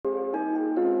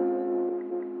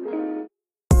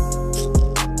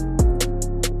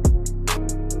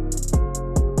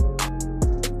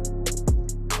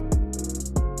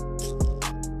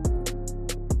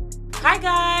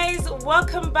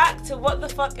welcome back to What the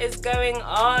Fuck Is Going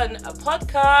On, a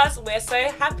podcast. We're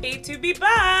so happy to be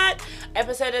back.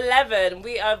 Episode 11.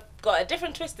 We have got a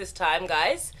different twist this time,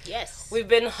 guys. Yes. We've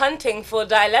been hunting for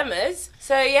dilemmas.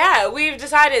 So yeah, we've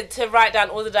decided to write down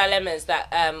all the dilemmas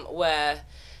that were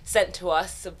sent to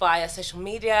us via social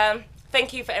media.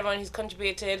 Thank you for everyone who's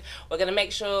contributed. We're going to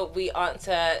make sure we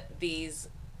answer these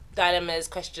dilemmas,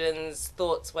 questions,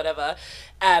 thoughts, whatever,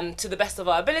 to the best of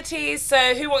our abilities.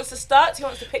 So who wants to start? Who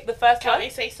wants to pick the first one? Can we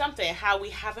say something? How we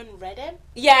haven't read it?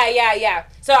 Yeah.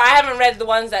 So I haven't read the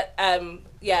ones that,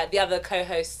 the other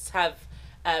co-hosts have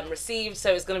received,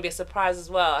 so it's going to be a surprise as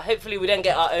well. Hopefully we don't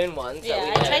get our own ones.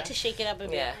 Yeah, I tried to shake it up a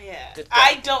bit. Yeah.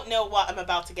 I don't know what I'm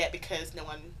about to get because no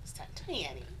one sent me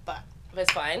any, but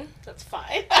that's fine. That's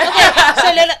fine. Okay,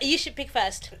 so Lola, you should pick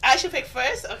first. I should pick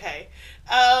first? Okay.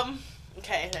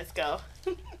 Okay, let's go.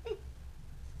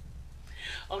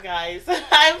 Oh, guys.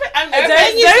 I'm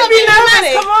nervous. Don't be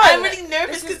nervous. Come on. I'm really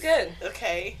nervous. This is good.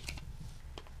 Okay.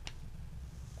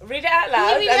 Read it out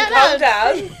loud and calm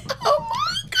down. Oh,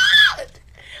 my God.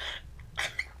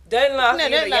 Don't laugh. No,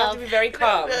 either. don't You have laugh. to be very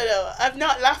calm. No. I'm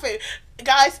not laughing.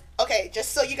 Guys, okay,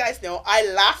 just so you guys know, I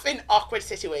laugh in awkward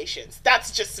situations.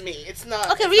 That's just me. It's not.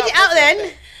 Okay, it's read not it out then.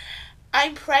 something.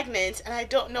 I'm pregnant and I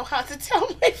don't know how to tell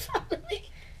my family.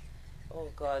 Oh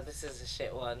God, this is a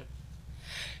shit one.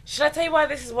 Should I tell you why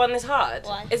this one is hard?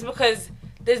 Why? It's because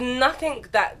there's nothing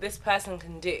that this person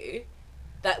can do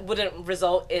that wouldn't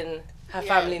result in her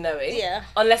family knowing. Yeah.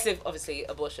 Unless if, obviously,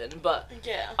 abortion. But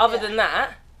Yeah. other than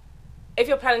that, if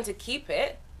you're planning to keep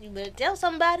it, You better tell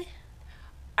somebody.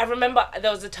 I remember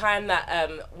there was a time that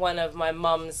one of my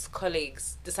mum's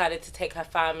colleagues decided to take her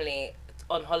family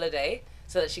on holiday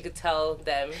so that she could tell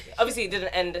them. Obviously, it didn't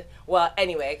end well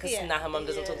anyway, because now her mum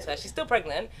doesn't talk to her. She's still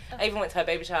pregnant. I even went to her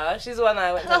baby shower. She's the one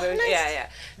I went to her baby nice. Yeah.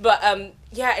 But,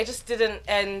 it just didn't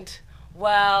end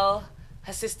well.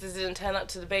 Her sisters didn't turn up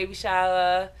to the baby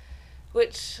shower,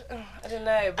 which, I don't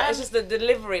know. But it's just the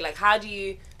delivery. Like, how do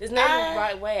you... There's no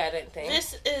right way, I don't think.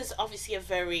 This is obviously a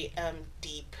very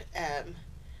deep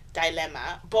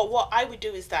dilemma, but what I would do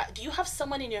is that, do you have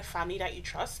someone in your family that you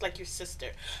trust, like your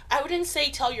sister? I wouldn't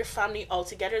say tell your family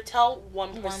altogether. Tell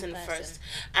one person first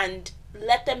and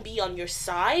let them be on your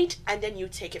side, and then you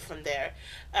take it from there.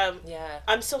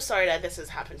 I'm so sorry that this has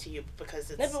happened to you, because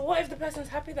it's... No, but what if the person's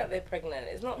happy that they're pregnant?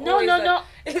 It's not No. Wait,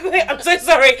 I'm so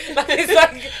sorry. Like, it's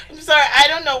like... I'm sorry, I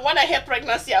don't know. When I hear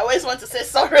pregnancy, I always want to say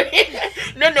sorry.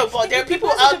 No, but there are people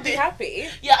out be there... happy.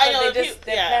 Yeah, I know. Their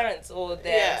parents or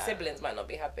their siblings might not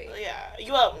be happy.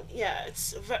 Yeah,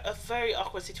 it's a very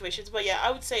awkward situation. But yeah, I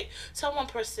would say tell one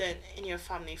person in your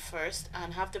family first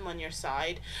and have them on your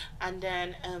side, and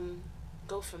then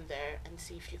go from there and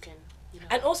see if you can,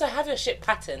 And also have your shit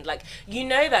patterned. Like, you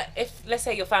know that if, let's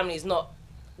say, your family is not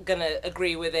gonna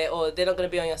agree with it or they're not gonna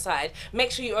be on your side,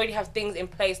 make sure you already have things in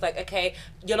place. Like, okay,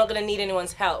 you're not gonna need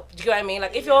anyone's help. Do you know what I mean?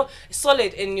 Like, if you're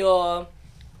solid in your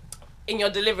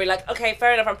delivery, like, okay,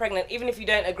 fair enough, I'm pregnant, even if you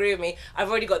don't agree with me, I've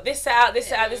already got this set out,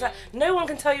 this out. No one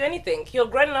can tell you anything. You're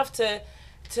grown enough to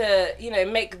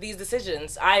make these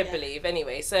decisions, I believe,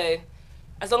 anyway. So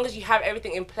as long as you have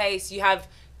everything in place, you have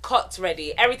cots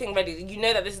ready, everything ready, you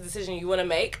know that this is a decision you want to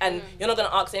make, and you're not going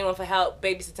to ask anyone for help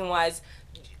babysitting wise.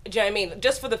 Do you know what I mean?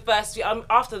 Just for the first few,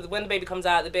 after when the baby comes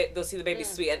out, they'll see the baby's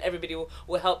sweet and everybody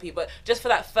will help you. But just for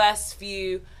that first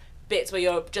few bits where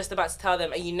you're just about to tell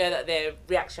them and you know that their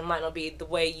reaction might not be the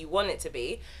way you want it to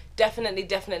be,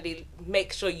 definitely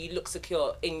make sure you look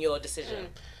secure in your decision.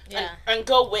 Yeah. And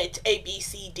go with A, B,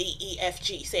 C, D, E, F,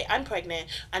 G. Say, I'm pregnant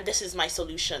and this is my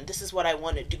solution. This is what I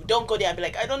want to do. Don't go there and be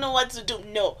like, I don't know what to do.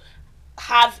 No.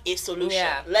 Have a solution.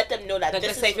 Yeah. Let them know that like, this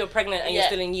let's is... say if you're pregnant and you're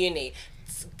still in uni,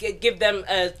 give them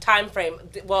a time frame.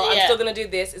 Well, I'm still going to do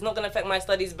this. It's not going to affect my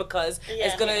studies because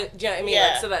it's going to, do you know what I mean? Yeah.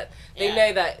 Like, so that they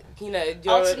know that,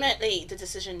 you're... Ultimately, the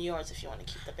decision yours if you want to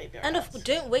keep the baby around. And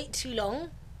don't wait too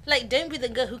long. Like, don't be the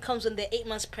girl who comes when they're 8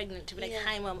 months pregnant to be like,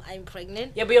 hi mum, I'm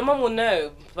pregnant. Yeah, but your mum will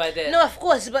know by then. No, of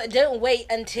course, but don't wait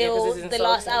until the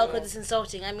last hour because yeah. it's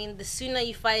insulting. I mean, the sooner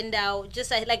you find out,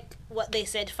 just like what they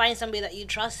said, find somebody that you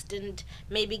trust and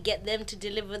maybe get them to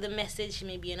deliver the message.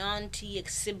 Maybe an auntie, a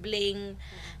sibling,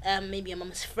 maybe a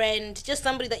mum's friend, just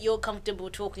somebody that you're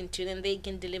comfortable talking to, then they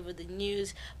can deliver the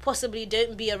news. Possibly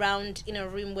don't be around in a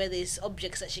room where there's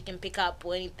objects that she can pick up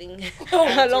or anything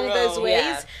along those ways.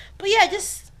 Yeah. But yeah,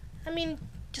 just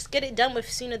get it done with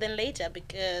sooner than later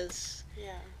because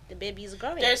the baby is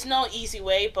growing. There's no easy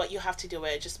way, but you have to do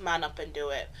it. Just man up and do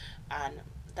it. And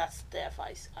that's the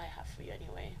advice I have for you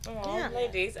anyway. Oh,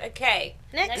 ladies. Okay.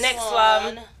 Next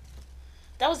one.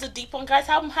 That was a deep one, guys.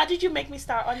 How did you make me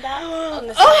start on that?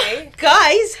 Honestly. Oh,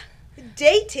 guys,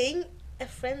 dating a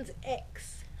friend's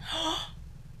ex.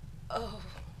 Oh.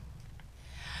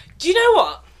 Do you know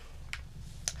what?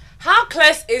 How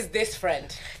close is this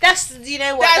friend? That's, you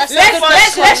know what? That's- That's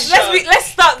a good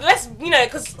question. Let's you know,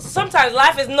 because sometimes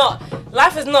life is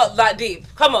not that deep.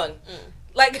 Come on,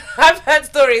 like I've heard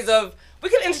stories of we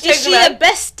can interchange. Is she a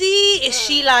bestie? Is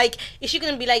she like? Is she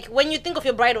gonna be like when you think of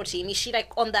your bridal team? Is she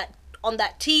like on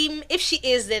that team? If she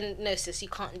is, then no, sis, you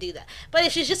can't do that. But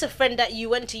if she's just a friend that you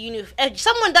went to uni with,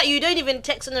 someone that you don't even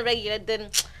text on the regular, then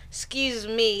excuse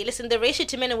me. Listen, the ratio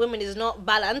to men and women is not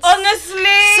balanced. Honestly,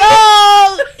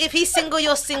 So if he's single,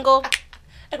 you're single.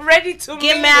 ready to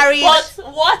Get mingle. married.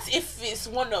 What if it's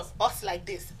one of us like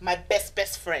this, my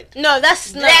best friend? No,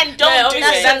 that's not. Then don't do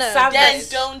obviously it. that's No. Then savage.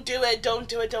 don't do it. Don't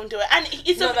do it. Don't do it. And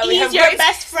Not that we have he's your great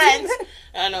best friend. taste.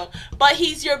 I know, but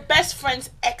he's your best friend's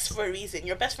ex for a reason.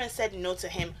 Your best friend said no to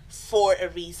him for a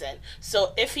reason.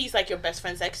 So if he's like your best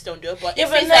friend's ex, don't do it. But Yeah, if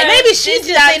but he's no, like Maybe she this didn't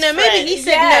say dad's no. Maybe friend, he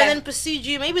said Yeah. no and then pursued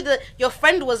you. Maybe your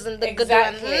friend wasn't the good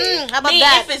Exactly. one. How about me,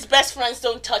 that? if his best friends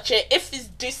don't touch it, if it's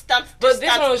distant, But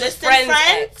this one was just friend's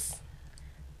ex.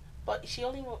 But she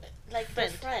only like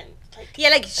best friend. Like, Yeah,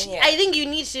 like Yeah. I think you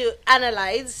need to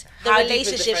analyze the How deep is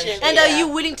the relationship, friendship? and Yeah. are you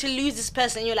willing to lose this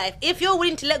person in your life? If you're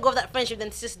willing to let go of that friendship,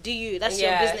 then just do you. That's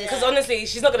your business. Because honestly,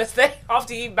 she's not gonna stay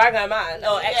after you bang her man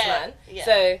or ex man. Yeah.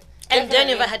 So And don't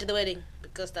definitely. invite her to the wedding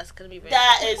because that's gonna be very.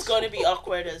 that is going to be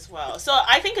awkward as well. So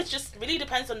I think it just really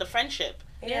depends on the friendship.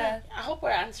 Yeah. I hope we're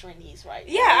answering these right.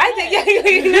 Yeah, I think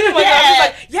you know what I was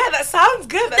like, yeah, that sounds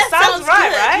good. That, sounds right,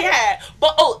 good, right? Yeah,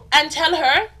 but and tell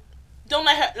her, don't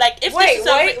let her like if Wait, this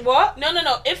is wait, what? No.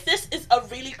 If this is a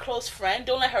really close friend,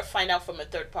 don't let her find out from a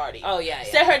third party. Oh yeah,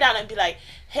 Sit yeah. her down and be like,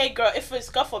 "Hey, girl, if it's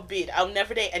God forbid, I'll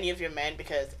never date any of your men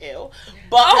because ew."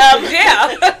 But Oh, yeah.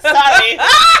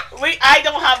 sorry, I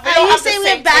don't have. We Are don't you have the saying we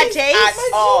same have bad taste taste?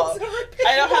 at all.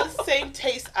 I don't have the same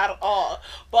taste at all.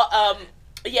 But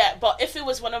yeah. But if it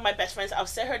was one of my best friends, I'll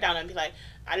sit her down and be like,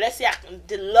 let's say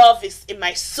the love is in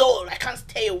my soul. I can't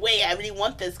stay away. I really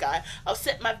want this guy. I'll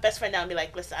sit my best friend down and be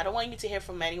like, listen, I don't want you to hear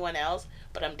from anyone else,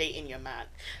 but I'm dating your man.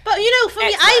 But you know, for me,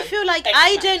 Ex-man. I feel like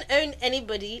I Ex-man. don't own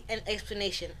anybody an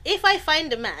explanation. If I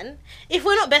find a man, if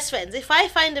we're not best friends, if I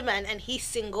find a man and he's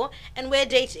single and we're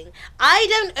dating, I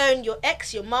don't own your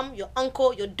ex, your mum, your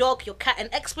uncle, your dog, your cat an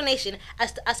explanation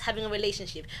as to us having a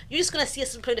relationship. You're just gonna see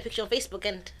us put a picture on Facebook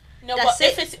and. No, That's but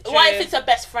it. if it's why True. if it's a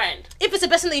best friend? If it's a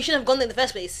person that you shouldn't have gone there in the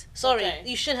first place, sorry, Okay.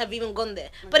 you shouldn't have even gone there.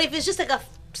 But if it's just like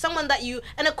someone that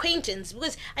an acquaintance,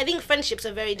 because I think friendships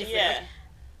are very different. Yeah. Like,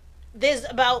 there's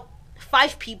about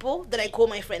 5 people that I call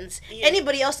my friends. Yeah.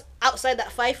 Anybody else outside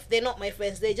that 5, they're not my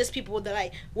friends. They're just people that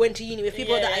I went to uni with,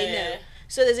 people that I know. Yeah.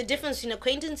 So there's a difference between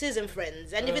acquaintances and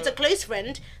friends. And if it's a close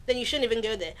friend, then you shouldn't even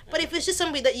go there. But if it's just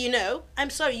somebody that you know, I'm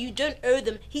sorry, you don't owe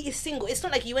them. He is single. It's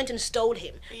not like you went and stole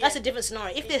him. That's a Yeah. different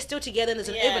scenario. If they're still together and there's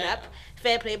an Yeah. overlap,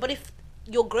 fair play. But if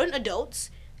you're grown adults,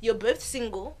 you're both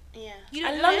single, Yeah. you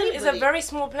don't And know London is a anybody. very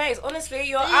small place. Honestly,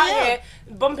 you're Yeah. out here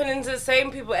bumping into the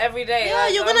same people every day. Yeah,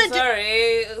 Like, you're I'm gonna do-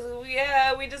 sorry.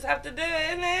 Yeah, we just have to do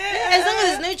it, innit? As long as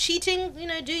there's no cheating,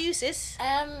 do you, sis?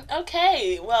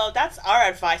 Okay. Well, that's our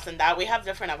advice on that. We have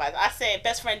different advice. I say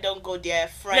best friend don't go there.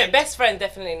 No, Friend best friend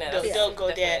definitely no. don't go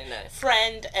there. Definitely no.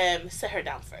 Friend, sit her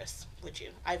down first. Would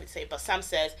you? I would say. But Sam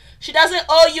says she doesn't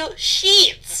owe you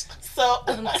shit. So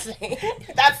Honestly.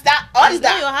 that's that on He's not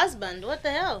that. your husband. What the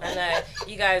hell? I know.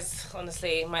 You guys,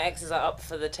 honestly, my exes are up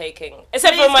for the taking.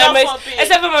 Except Please for my don't most forbid.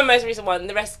 except for my most recent one.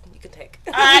 The rest you can take.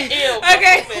 Ew.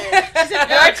 Okay.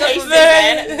 You're tasting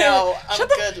it. No, I'm Shut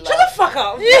the, good, shut love. the fuck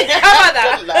up. How about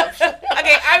that? Good love.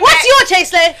 Okay, I'm What's next. your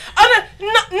taste, Lay? Oh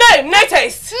no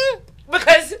taste.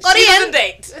 Because she Korean. doesn't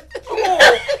date.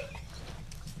 Oh.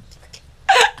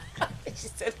 She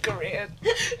said Korean.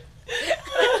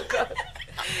 Oh, God.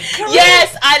 Korean.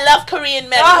 Yes, I love Korean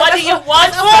men. Oh, what do that's you all-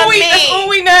 want that's all from we, me? That's all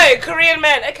we know. Korean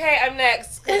men. Okay, I'm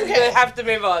next. 'Cause Okay. we have to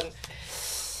move on.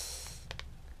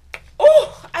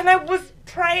 Oh, and I was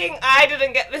praying I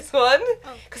didn't get this one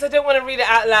because I don't want to read it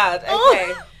out loud.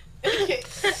 Okay. Okay.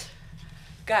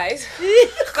 Guys,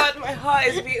 God, my heart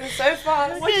is beating so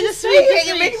fast. What you Just saying? speak,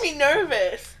 You're please. making me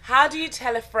nervous. How do you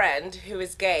tell a friend who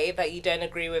is gay that you don't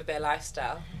agree with their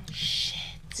lifestyle? Shit.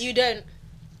 You don't.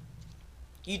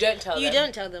 You don't tell them. You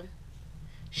don't tell them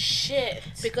Shit.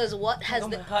 because what has Oh,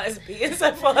 my the heart is beating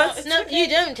so fast. no? You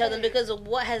don't tell them because of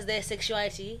what has their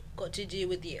sexuality got to do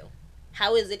with you?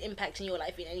 How is it impacting your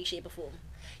life in any shape or form?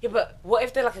 Yeah, but what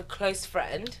if they're like a close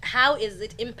friend? How is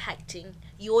it impacting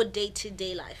your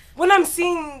day-to-day life? When I'm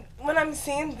seeing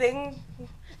things,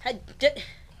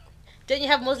 Don't you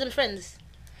have Muslim friends?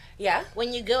 yeah.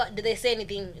 When you go out, do they say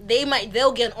anything?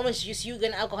 They'll get an orange juice, you get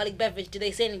an alcoholic beverage. Do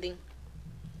they say anything?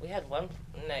 We had one.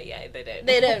 No, yeah, they don't.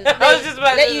 They don't. I was just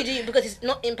about let to- you do it because it's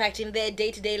not impacting their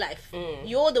day-to-day life. Mm.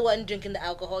 You're the one drinking the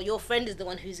alcohol. Your friend is the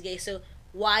one who's gay. So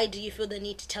why do you feel the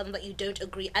need to tell them that you don't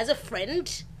agree? As a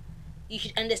friend, you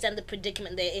should understand the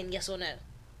predicament they're in, yes or no?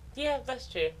 Yeah, that's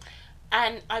true.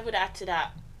 And I would add to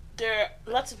that, there are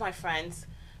lots of my friends,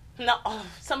 not all,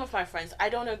 some of my friends, I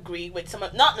don't agree with some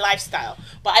of, not lifestyle,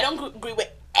 but I don't agree with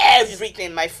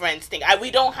everything my friends think. We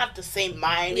don't have the same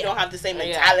mind, we Yeah. don't have the same Yeah.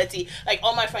 mentality. Like,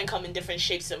 all my friends come in different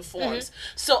shapes and forms.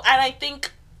 So, and I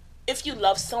think if you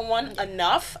love someone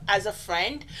enough as a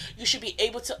friend, you should be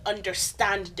able to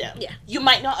understand them. Yeah. You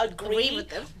might not agree with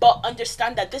them. but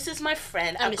understand that this is my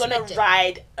friend. And I'm gonna respect it.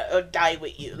 ride or die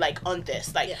with you, like, on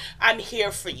this. Like, Yeah. I'm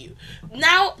here for you.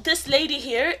 Now, this lady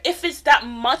here, if it's that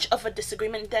much of a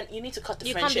disagreement, then you need to cut the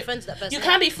You can't friendship. be friends with that person. You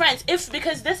can't be friends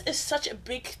because this is such a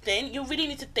big thing. You really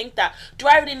need to think that, do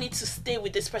I really need to stay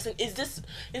with this person? Is this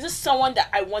someone that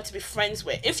I want to be friends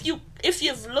with? If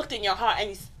you've looked in your heart and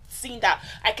you've seen that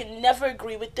I can never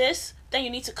agree with this, then you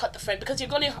need to cut the friend, because you're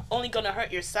only gonna hurt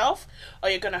yourself, or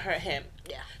you're gonna hurt him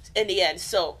Yeah. in the end.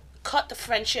 So cut the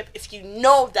friendship if you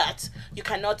know that you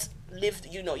cannot live,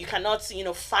 you cannot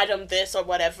fathom this or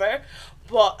whatever,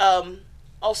 but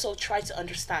also try to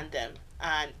understand them.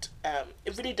 And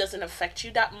it really doesn't affect you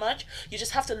that much. You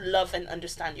just have to love and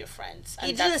understand your friends.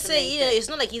 And He doesn't that's the say, main you know, thing. it's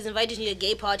not like he's inviting you to a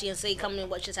gay party and say, come and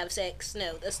watch us have sex.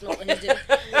 No, that's not what he's doing.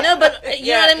 No, but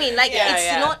you know what I mean? Like, Yeah, it's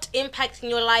yeah. not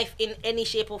impacting your life in any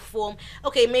shape or form.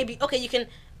 Okay, you can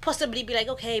possibly be like,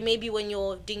 okay, maybe when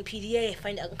you're doing PDA, I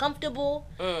find it uncomfortable.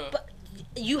 But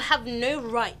you have no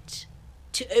right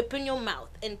to open your mouth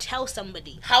and tell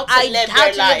somebody How to live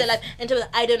their life. and tell them,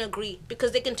 I don't agree.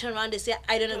 Because they can turn around and say,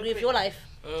 I don't agree with your life.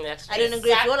 That's I don't agree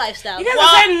with your lifestyle. You guys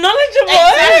What? are so knowledgeable.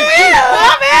 Exactly.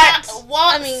 I love it.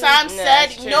 What I mean, Sam no, said,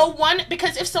 it's true. no one,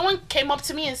 because if someone came up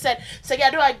to me and said, yeah,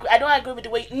 I don't agree with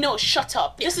the way, no, shut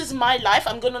up. This is my life.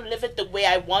 I'm going to live it the way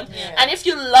I want. Yeah. And if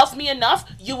you love me enough,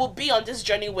 you will be on this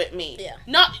journey with me. Yeah.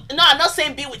 No, I'm not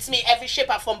saying be with me every shape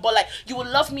or form, but like, you will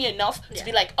love me enough to Yeah.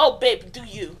 be like, oh, babe, do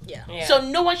you? Yeah. Yeah. So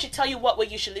no one should tell you what way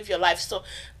you should live your life. So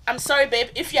I'm sorry, babe,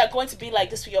 if you are going to be like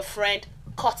this with your friend,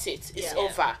 cut it. It's Yeah.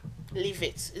 over. Leave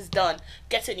it. It's done.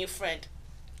 Get a new friend.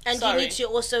 And Sorry. you need to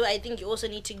also, I think you also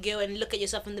need to go and look at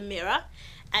yourself in the mirror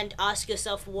and ask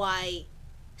yourself why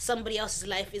somebody else's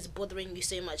life is bothering you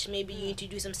so much. Maybe you need to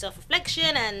do some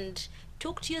self-reflection and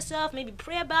talk to yourself, maybe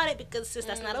pray about it, because sis,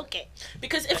 that's not okay.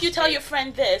 Because if you tell your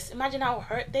friend this, imagine how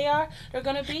hurt they're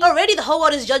gonna be. Already the whole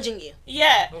world is judging you.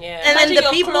 Yeah. Yeah. And then Imagine the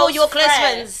people, your close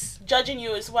friends. judging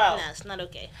you as well. Nah, it's not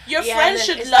okay. Your Yeah, friends and then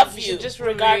should it's love like you, should just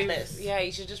regardless. Yeah,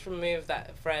 you should just remove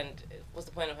that friend. What's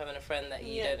the point of having a friend that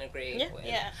you Yeah. don't agree Yeah. with?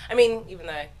 Yeah. I mean, even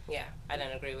though, I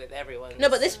don't agree with everyone. No,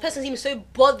 but this person seems so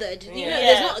bothered. You know,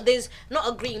 Yeah. there's not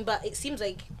agreeing, but it seems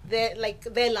like their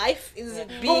life is Yeah.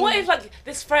 being. But what if like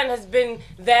this friend has been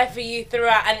there for you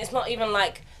throughout, and it's not even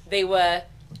like they were.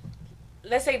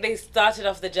 Let's say they started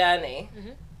off the journey,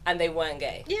 and they weren't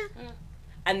gay, Yeah.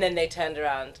 and then they turned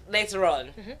around later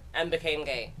on and became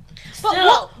gay. But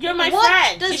Still, you're my what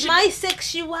friend. You does should- my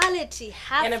sexuality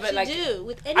have Yeah, no, but, to like, do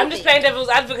with anything? I'm just playing devil's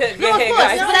advocate No, of here, course,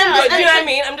 guys. no, But no, do you know what I I'm-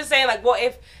 mean? I'm just saying, like, what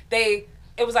if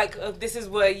it was like, this is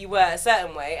where you were a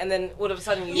certain way, and then all of a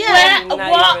sudden you Yeah, changed, and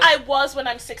now what you're I was when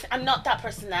I'm 16, I'm not that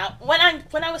person now. When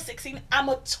I was 16, I'm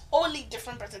a totally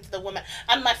different person to the woman.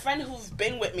 And my friend who's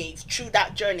been with me through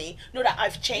that journey know that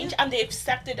I've changed, and they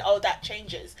accepted all that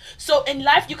changes. So in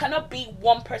life, you cannot be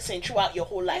one person throughout your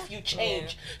whole life. You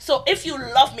change. So if you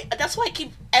love me, that's why I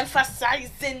keep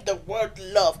emphasizing the word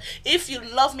love. If you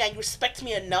love me and you respect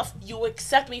me enough, you will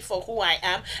accept me for who I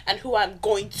am and who I'm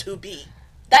going to be.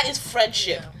 That is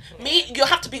friendship. Me, you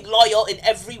have to be loyal in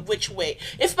every which way.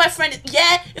 If my friend,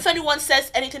 if anyone says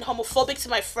anything homophobic to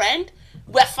my friend,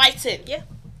 we're fighting. Yeah.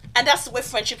 And that's the way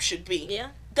friendship should be. Yeah.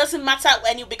 Doesn't matter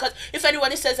because if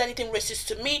anyone says anything racist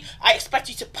to me, I expect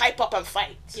you to pipe up and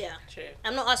fight. Yeah. True.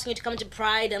 I'm not asking you to come to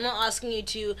Pride. I'm not asking you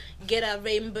to get a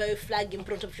rainbow flag in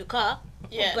front of your car.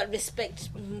 Yeah. But respect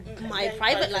my Yeah,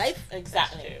 private but- life.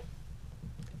 Exactly.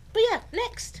 But yeah,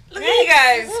 next. Look at you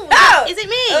guys. Ooh, Oh, is it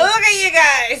me? Look at you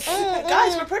guys.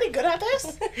 Guys, we're pretty good at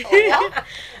this.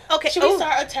 Okay. Should we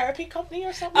start a therapy company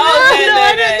or something? No,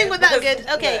 I don't think we're that because-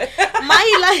 good. Okay. no. My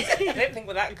I life don't think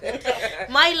we're that good.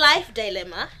 my life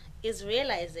dilemma is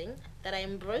realizing that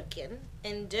I'm broken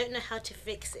and don't know how to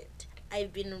fix it.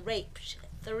 I've been raped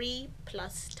 3+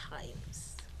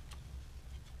 times.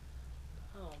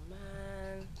 Oh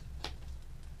man,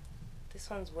 this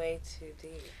one's way too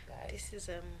deep, guys. This is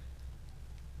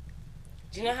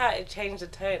Do you know how it changed the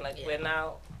tone? Like Yeah. we're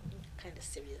now. kind of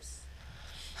serious.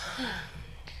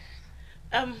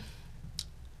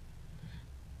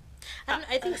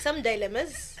 I think some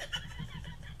dilemmas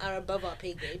are above our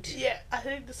pay grade. Yeah, I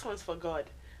think this one's for God.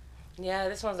 Yeah,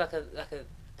 this one's like a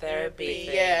therapy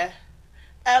thing. Yeah.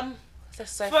 So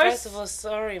First- first of all,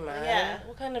 sorry, man. Yeah.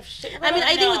 What kind of shit? I mean,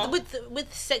 I know. think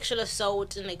with sexual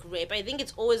assault and like rape, I think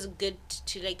it's always good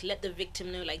to like let the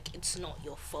victim know like it's not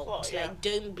your fault. Well, yeah. Like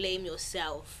don't blame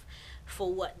yourself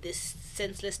for what this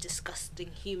senseless,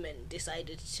 disgusting human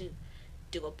decided to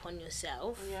do upon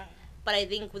yourself. Yeah. But I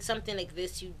think with something like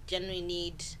this, you generally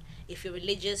need, if you're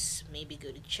religious, maybe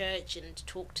go to church and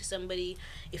talk to somebody.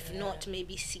 If not,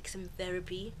 maybe seek some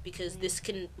therapy, because this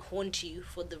can haunt you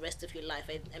for the rest of your life.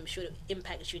 I'm sure it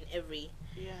impacts you in every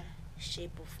Yeah.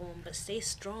 shape or form. But stay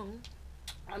strong.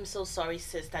 I'm so sorry,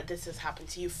 sis, that this has happened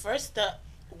to you. First, the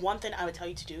one thing I would tell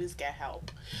you to do is get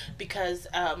help, because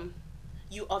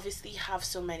you obviously have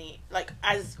so many, like,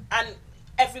 and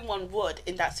everyone would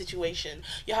in that situation.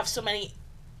 You have so many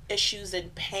issues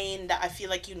and pain that I feel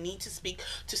like you need to speak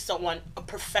to someone,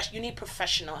 you need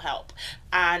professional help.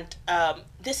 And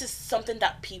this is something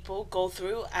that people go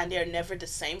through and they're never the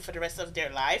same for the rest of their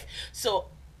life. So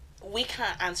we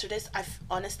can't answer this.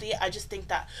 Honestly, I just think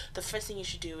that the first thing you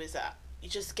should do is that you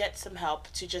just get some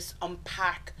help to just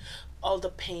unpack all the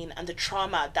pain and the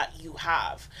trauma that you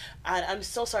have. And I'm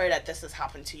so sorry that this has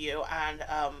happened to you. And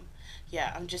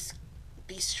I'm just,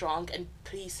 be strong, and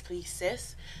please,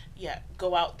 sis,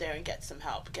 go out there and get some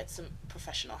help, get some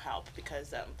professional help,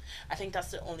 because I think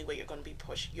that's the only way you're going to be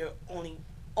pushed. You're only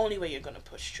way you're going to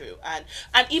push through. And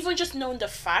even just knowing the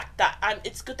fact that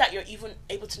it's good that you're even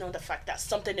able to know the fact that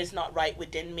something is not right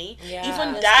within me. Yeah.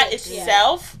 Even That's that good,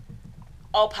 itself,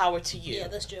 all power to you. Yeah,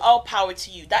 that's true. All power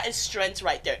to you. That is strength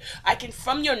right there.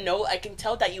 From your note, I can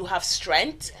tell that you have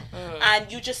strength, and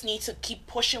you just need to keep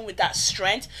pushing with that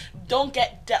strength. Don't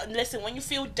get down. Listen, when you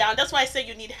feel down, that's why I say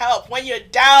you need help. When you're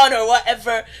down or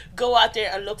whatever, go out there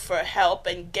and look for help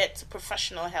and get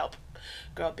professional help,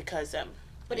 girl, because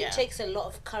But it takes a lot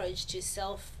of courage to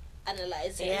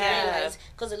self-analyze and Yeah. realize,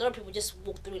 because a lot of people just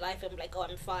walk through life and be like, oh,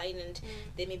 I'm fine, and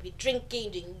they may be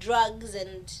drinking, doing drugs,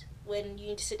 and when you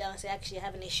need to sit down and say, actually, I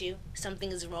have an issue,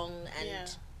 something is wrong,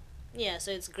 and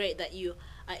so it's great that you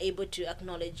are able to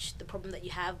acknowledge the problem that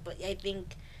you have. But I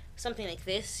think something like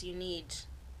this, you need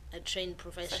a trained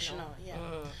professional.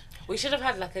 We should have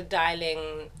had like a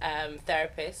dialing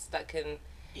therapist that can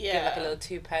give like a little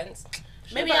 2 pence.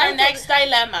 Maybe But I our thought next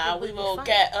dilemma, it would we be will fun.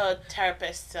 get a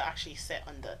therapist to actually sit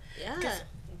on the. Yeah. 'Cause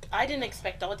I didn't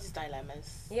expect all these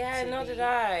dilemmas. Yeah, to nor be did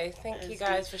I. Thank you as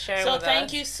guys deep. for sharing So with thank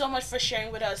us. you so much for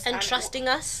sharing with us And trusting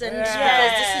us, and Yeah.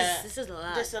 because this is a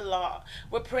lot. This is a lot.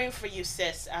 We're praying for you,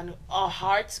 sis, and our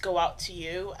hearts go out to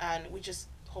you, and we just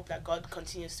hope that God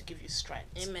continues to give you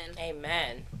strength. Amen.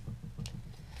 Amen.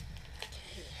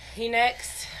 You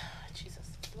next. Jesus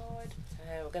Lord.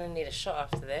 We're gonna need a shot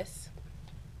after this.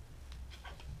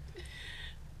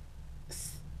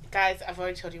 Guys, I've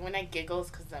already told you, when I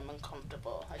giggles because I'm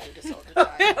uncomfortable. I do this all the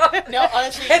time. No,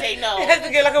 honestly, they know. It has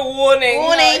to get like a warning.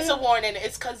 No, it's a warning.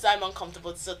 It's because I'm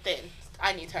uncomfortable. It's a thing.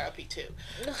 I need therapy too.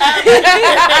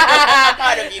 I'm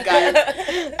part of you guys.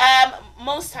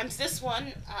 Most times, this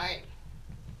one,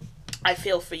 I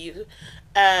feel for you.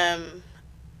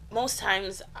 Most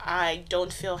times, I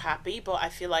don't feel happy, but I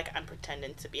feel like I'm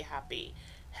pretending to be happy.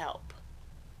 Help.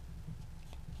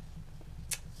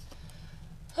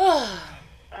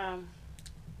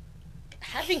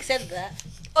 Having said that,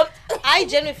 I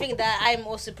genuinely think that I'm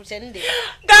also pretending.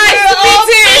 Guys, me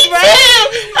too,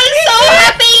 I'm so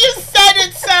happy you said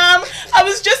it, Sam. I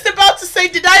was just about to say,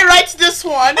 did I write this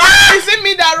one? Is it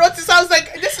me that wrote this? I was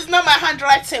like, this is not my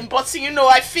handwriting, but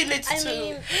I feel it too. I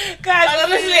mean, Guys, I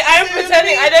honestly, feel I'm it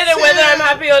pretending. too, I don't know me whether I'm too.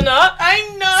 happy or not. I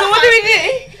know. So what do we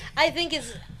do?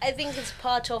 I think it's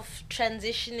part of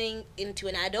transitioning into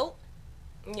an adult,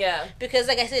 Yeah. because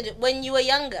like I said, when you were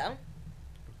younger,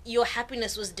 your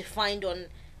happiness was defined on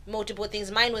multiple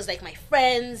things. Mine was like my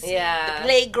friends, Yeah. the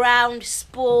playground,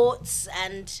 sports,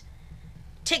 and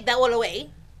take that all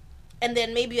away, and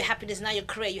then maybe your happiness now your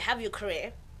career. You have your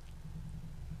career.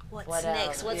 What's What next?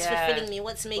 else? What's Yeah. fulfilling me?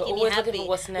 What's making me always happy? looking for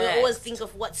what's We always next. think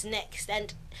of what's next,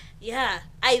 and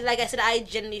I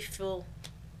genuinely feel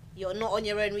you're not on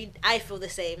your own. I feel the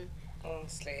same.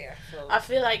 Honestly, I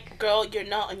feel like, girl, you're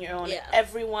not on your own. Yeah.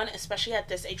 Everyone, especially at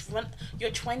this age, from your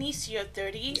 20s to your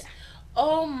 30s,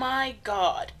 oh my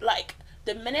God. Like,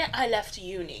 the minute I left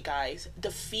uni, guys, the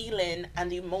feeling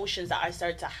and the emotions that I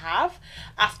started to have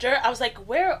after, I was like,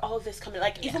 where are all this coming?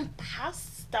 Like, even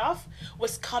past stuff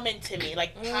was coming to me,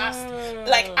 like past,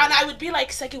 like, and I would be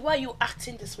like, Segi, why are you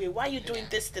acting this way? Why are you doing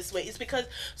this way? It's because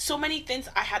so many things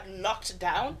I had locked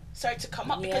down started to come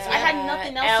up because I had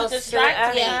nothing else to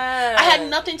distract me. I had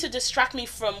nothing to distract me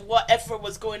from whatever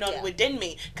was going on within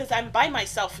me because I'm by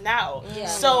myself now.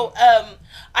 So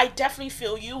I definitely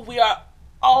feel you. We are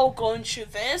all going through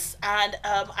this, and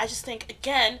I just think,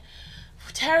 again,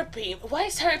 therapy. Why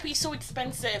is therapy so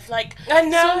expensive? Like, I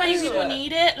know. so many people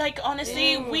need it. Like,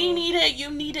 honestly, we need it. You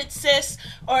need it, sis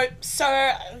or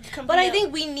sir. But I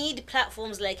think we need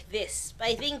platforms like this.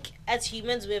 I think as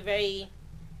humans, we're very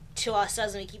to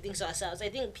ourselves and we keep things to ourselves. I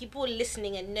think people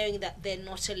listening and knowing that they're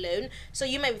not alone. So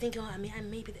you might be thinking, I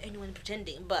may be the only one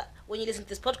pretending. But when you listen to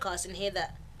this podcast and hear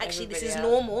that actually this is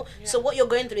normal, so what you're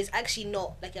going through is actually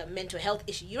not like a mental health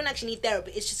issue. You don't actually need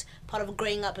therapy. It's just part of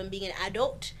growing up and being an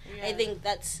adult. I think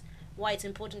that's why it's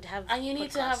important to have and you need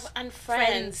podcasts. to have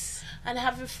friends and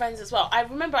having friends as well. I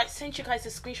remember I sent you guys a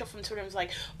screenshot from Twitter. It was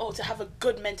like, to have a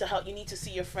good mental health, you need to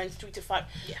see your friends 3 to 5.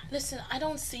 Listen, I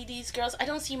don't see these girls. I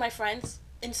don't see my friends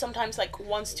in sometimes like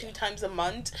once 2 times a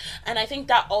month, and I think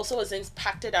that also has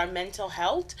impacted our mental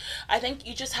health. I think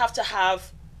you just have to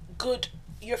have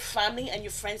your family and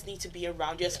your friends need to be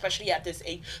around you, especially at this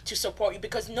age, to support you,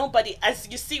 because nobody, as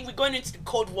you see, we're going into the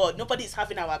cold war, nobody's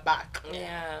having our back.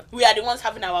 We are the ones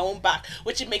having our own back,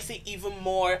 which it makes it even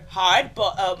more hard.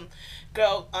 But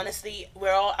girl, honestly,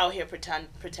 we're all out here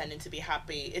pretending to be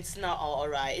happy. It's not all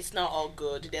right. It's not all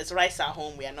good. There's rice at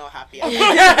home. We are not happy. And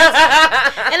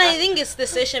I think it's the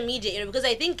social media era, because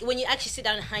I think when you actually sit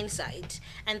down in hindsight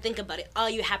and think about it,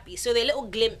 are you happy? So the little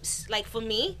glimpse, like for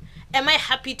me, am I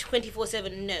happy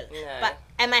 24/7? No. But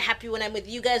am I happy when I'm with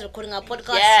you guys recording our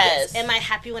podcast? Yes. Am I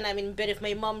happy when I'm in bed with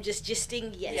my mom just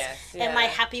gisting? Yes. Am I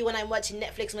happy when I'm watching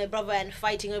Netflix with my brother and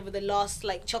fighting over the last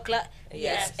like chocolate?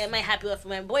 Yes. Am I happy with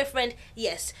my boyfriend?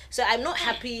 Yes. So I'm not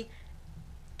happy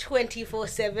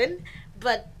 24/7,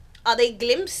 but are they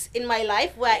glimpses in my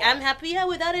life where I am happy? Yeah,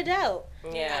 without a doubt.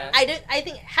 I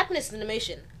think happiness is an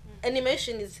emotion. An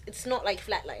emotion it's not like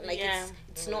flatline. Like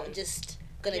it's not just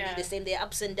gonna be the same. There are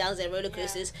ups and downs and roller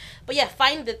coasters, but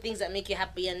find the things that make you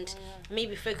happy and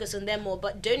maybe focus on them more,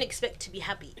 but don't expect to be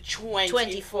happy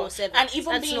 24/7. And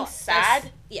even being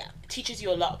sad teaches you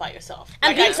a lot about yourself.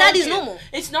 And being sad is normal.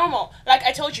 It's normal. Like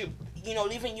I told you,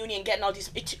 leaving uni and getting all these,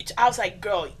 I was like,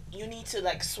 girl, you need to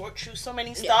like sort through so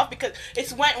many stuff, because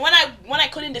it's when I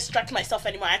couldn't distract myself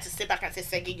anymore, I had to sit back and say,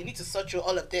 Segi, you need to sort through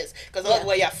all of this, because that's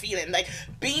what you're feeling. Like,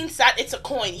 being sad, it's a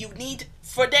coin. You need,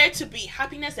 for there to be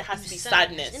happiness, there has to be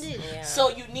sadness. So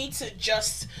you need to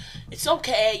just, it's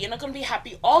okay, you're not going to be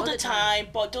happy all the time,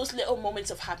 but those little moments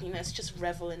of happiness, just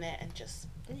revel in it and just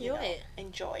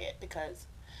enjoy it, because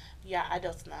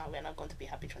adults now, we're not going to be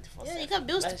happy 24/7. You got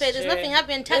bills to pay. There's nothing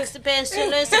happy, and tax to pay, and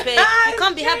student loans to pay. You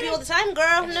can't be happy all the time,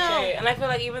 girl. That's true. And I feel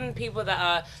like even people that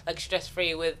are like stress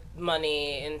free with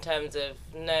money in terms of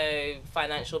no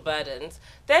financial burdens,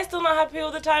 they're still not happy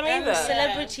all the time either.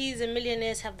 Celebrities and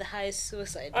millionaires have the highest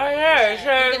suicide rate. I know.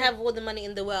 So you can have all the money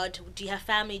in the world. Do you have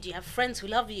family? Do you have friends who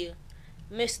love you?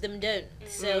 Most of them don't.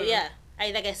 So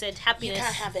like I said, happiness. You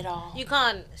can't have it all. You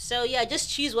can't. So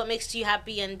just choose what makes you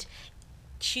happy and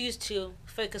choose to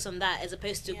focus on that, as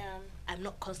opposed to I'm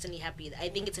not constantly happy. I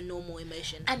think it's a normal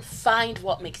emotion. And find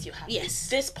what makes you happy. Yes.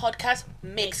 This podcast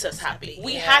makes us happy.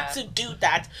 We had to do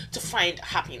that to find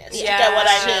happiness. You get what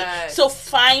I mean? So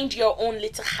find your own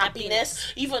little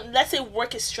happiness. Even, let's say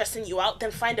work is stressing you out,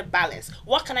 then find a balance.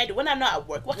 What can I do when I'm not at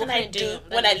work? What can I do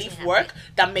when I leave work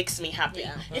that makes me happy?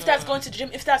 If that's going to the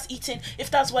gym, if that's eating,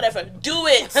 if that's whatever, do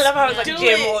it. I love how it's like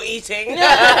gym or eating.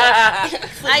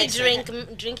 I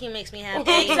drink. Drinking makes me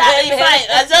happy. Exactly, fine.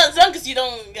 As long as you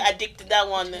don't addict to that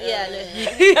one.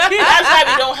 That's why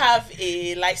we don't have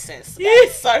a license.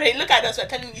 Sorry, look at us. We're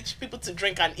telling people to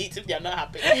drink and eat if they're not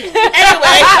happy.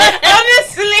 Anyway,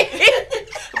 honestly.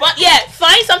 But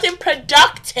find something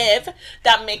productive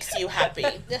that makes you happy.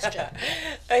 That's true.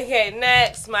 Okay,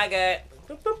 next, my girl.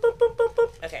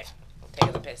 Okay,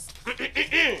 taking the piss.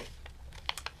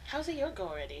 How's it your go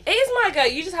already? It is my girl.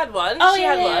 You just had one. Oh, she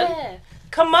had one. Yeah.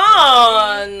 Come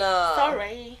on.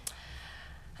 Sorry.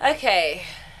 Okay.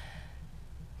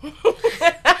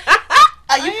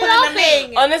 Are you putting them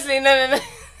in? Honestly, no.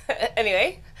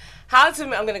 Anyway, I'm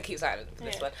going to keep silent for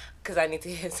this one because I need to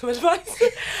hear some advice.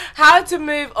 How to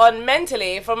move on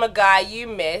mentally from a guy you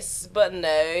miss, but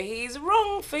no, he's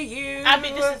wrong for you. Abby,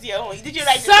 this is your own. Did you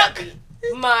write this, Abby?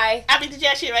 Abby, did you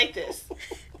actually write this?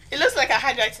 It looks like a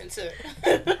handwriting too.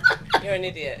 You're an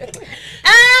idiot.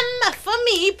 For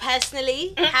me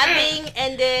personally, having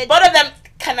ended, both of them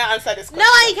cannot answer this question. No,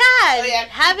 I can. Oh, yeah.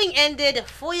 Having ended a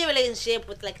 4-year relationship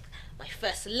with like my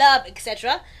first love,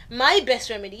 etc. My best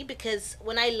remedy, because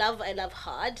when I love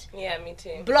hard. Yeah, me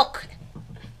too. Block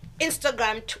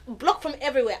Instagram, block from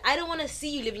everywhere. I don't want to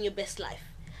see you living your best life.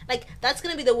 Like, that's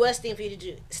going to be the worst thing for you to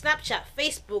do. Snapchat,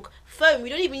 Facebook, phone, we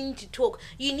don't even need to talk.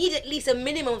 You need at least a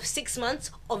minimum of 6 months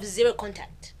of zero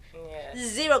contact. Yeah.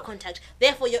 Zero contact.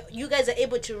 Therefore, you guys are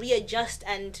able to readjust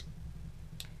and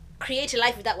create a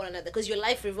life without one another, because your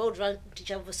life revolved around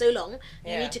each other for so long.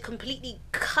 You need to completely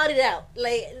cut it out.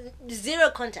 Like, zero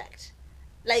contact.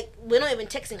 Like, we're not even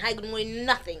texting, hi, good morning,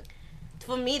 nothing.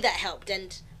 For me, that helped,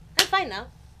 and I'm fine now.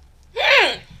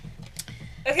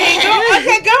 Okay,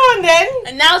 go on then.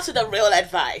 And now to the real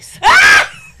advice.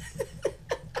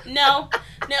 No.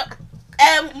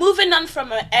 Moving on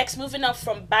from an ex, moving on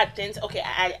from bad things. Okay,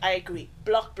 I agree.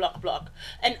 Block.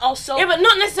 And also... Yeah, but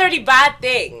not necessarily bad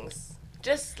things.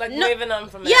 Just like moving on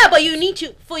from it. Yeah, but you need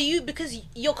to, because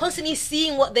you're constantly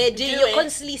seeing what they're doing. You're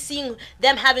constantly seeing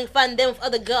them having fun, them with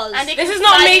other girls. And this is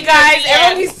not me, guys.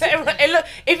 Look,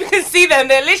 if you can see them,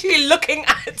 they're literally looking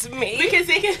at me. Because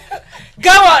they can... Go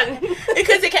on.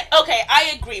 Because they can... Okay,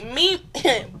 I agree. Me,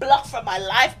 block from my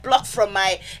life, block from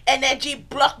my energy,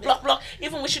 block.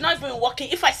 Even we should not even be walking.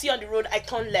 If I see you on the road, I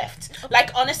turn left. Okay. Like,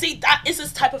 honestly, that is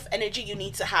this type of energy you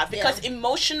need to have. Because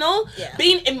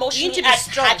being emotionally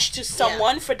attached to someone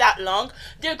for that long,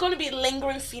 there are going to be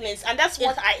lingering feelings, and that's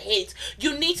what I hate.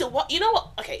 You need to you know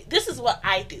what? Okay, this is what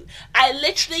I do. I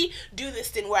literally do this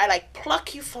thing where I like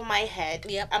pluck you from my head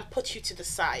and put you to the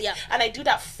side, and I do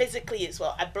that physically as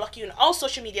well. I block you on all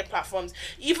social media platforms,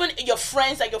 even your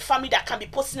friends and your family that can be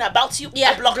posting about you.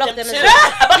 I block them too.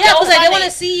 Because I don't want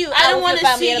to see you. I don't want to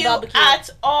see you at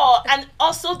all. And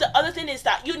also the other thing is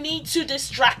that you need to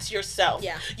distract yourself.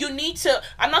 You need to.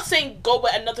 I'm not saying go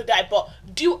with another guy, but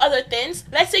do other things.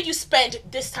 Let's say you spend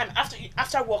this time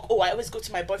after work. Oh, I always go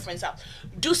to my boyfriend's house.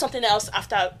 Do something else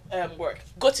after work.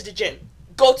 Go to the gym.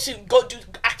 Go do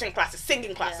acting classes,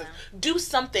 singing classes. Do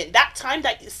something. That time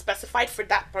that is specified for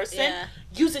that person,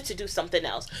 use it to do something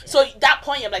else. So at that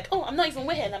point, you're like, oh, I'm not even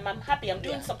with him. I'm happy. I'm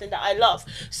doing something that I love.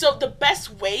 So the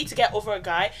best way to get over a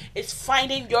guy is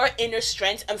finding your inner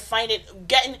strength and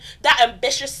getting that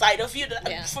ambitious side of you.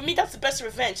 For me, that's the best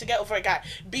revenge to get over a guy.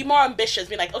 Be more ambitious.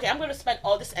 Be like, okay, I'm going to spend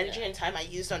all this energy and time I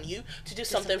used on you to do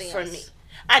something for me.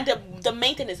 And the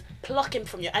main thing is pluck him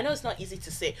from your... I know it's not easy to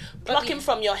say. Pluck him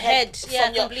from your head,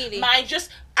 from your mind.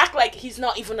 Just act like he's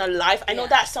not even alive. I know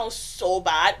that sounds so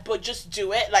bad, but just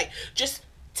do it. Like, just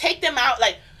take them out.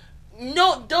 Like,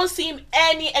 no, don't see him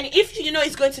any... If you know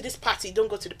he's going to this party, don't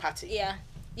go to the party. Yeah.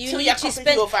 You need to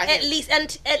spend at least,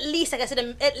 like I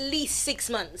said, at least 6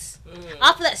 months.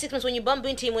 After that 6 months, when you bump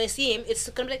into him, when you see him, it's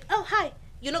going to be like, oh, hi.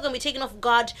 You're not going to be taken off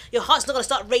guard. Your heart's not going to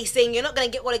start racing. You're not going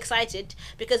to get all excited,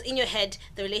 because in your head,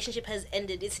 the relationship has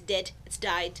ended. It's dead. It's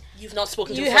died. You've not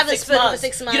spoken to him for 6 months. You haven't spoken for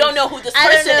 6 months. You don't know who this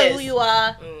person is. I don't know who you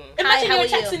are. Imagine you're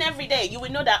texting every day. You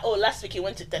would know that, oh, last week he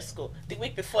went to Tesco. The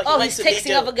week before he went to he's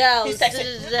texting other girls. He's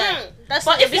texting.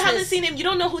 But if you haven't seen him, you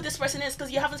don't know who this person is,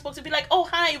 because you haven't spoken to. Be like, oh,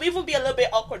 hi. You even be a little bit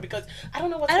awkward, because I don't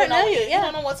know what's going on with you. You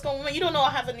don't know what's going on. You don't know I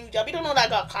have a new job. You don't know that I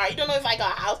got a car. You don't know if I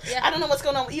got a house. I don't know what's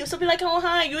going on with you. So be like, oh,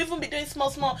 hi. You even be doing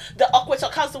small, the awkward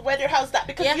talk. How's the weather? How's that?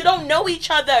 Because you don't know each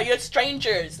other. You're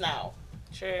strangers now.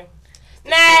 True.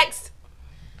 Next.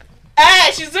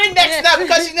 She's doing next now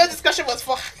because she knows discussion was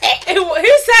for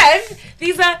who says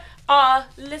these are our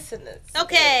listeners.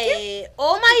 Okay.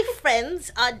 All my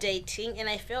friends are dating and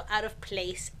I feel out of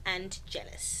place and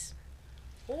jealous.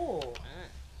 Oh.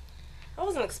 I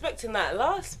wasn't expecting that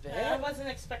last bit. I wasn't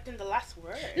expecting the last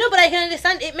word. No, but I can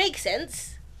understand. It makes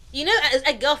sense. You know, as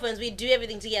girlfriends, we do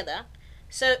everything together.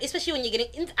 So, especially when you're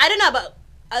getting... I don't know about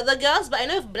other girls, but I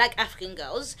know of Black African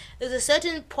girls, there's a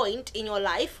certain point in your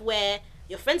life where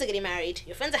your friends are getting married,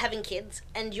 your friends are having kids,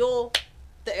 and you're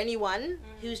the only one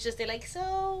who's just there like,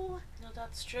 so... No,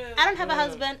 that's true. I don't have a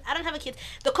husband, I don't have a kid.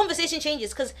 The conversation changes,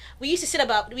 because we used to sit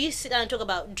down and talk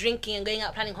about drinking and going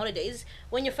out planning holidays.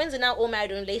 When your friends are now all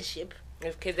married in a relationship,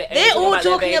 they're all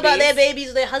talking about their babies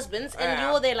or their husbands, and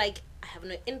you're there like, I have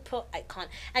no input, I can't.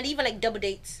 And even like double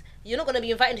dates, you're not going to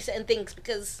be invited to certain things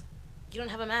because you don't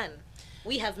have a man.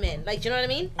 We have men. Like, do you know what I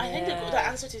mean? I think the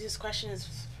answer to this question is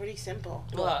pretty simple.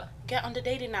 What? Get on the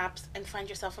dating apps and find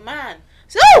yourself a man.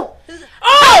 So!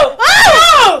 I'll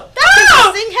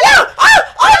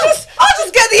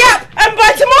just get the app, and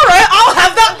by tomorrow I'll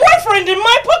have that boyfriend in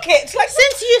my pocket. Like,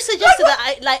 since you suggested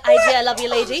that idea, lovely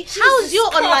lady, how's your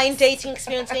online dating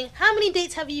experience going? How many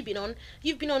dates have you been on?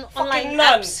 You've been on online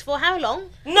apps for how long?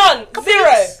 None.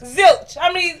 Zero. Zilch.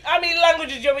 How many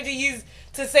languages do you want me to use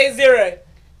to say zero?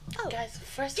 Oh. Guys,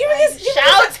 first give me this,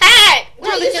 shout it!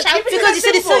 No, because you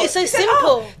said it's so it's so She said, simple.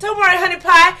 "Oh, don't worry, honey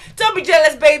pie. Don't be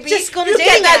jealous, baby. Just go on a you get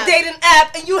dating that app. dating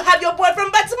app and you have your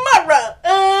boyfriend by tomorrow."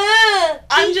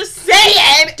 I'm just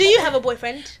saying. Do you have a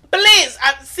boyfriend? Please,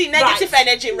 I see negative Right.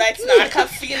 energy right now. I can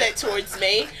feel it towards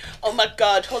me. Oh my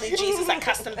God, Holy Jesus, I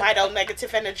cast and bite all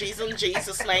negative energies in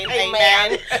Jesus' name.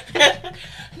 Amen.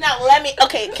 Now let me.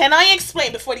 Okay, can I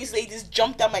explain before these ladies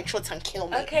jump down my throat and kill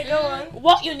me? Okay, go on.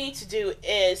 What you need to do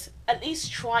is at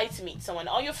least try to meet someone.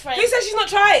 All your friends. Who said she's not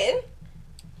trying?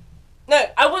 No,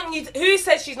 I want you. Who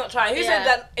said she's not trying? Who Yeah. said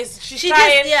that she's She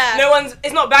trying? just- yeah. No one's.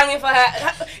 It's not banging for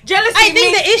her. Jealousy. I think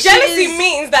means, the issue jealousy is-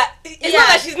 means that it's not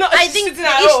that she's not. I she's think sitting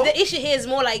at home. the issue here is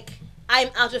more like I'm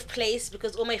out of place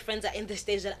because all my friends are in the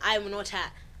stage that I'm not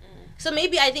at. So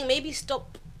maybe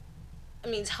stop. I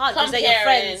mean, it's hard because they're your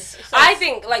Comparing. friends. So I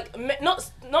think like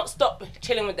not stop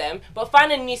chilling with them, but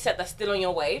find a new set that's still on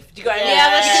your wave. Do you get what I mean? Yeah,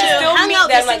 that's You can true. still Hang meet out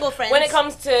with them. single Like, friends. when it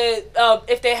comes to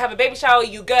if they have a baby shower,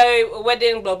 you go, a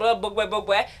wedding, blah blah blah blah blah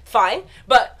blah. Fine,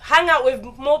 but hang out with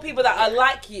more people that are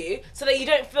like you, so that you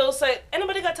don't feel so.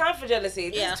 Anybody got time for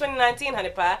jealousy? This Yeah. is 2019, honey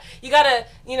pie. You gotta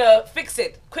fix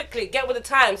it quickly. Get with the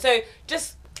time. So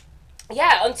just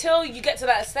until you get to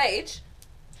that stage.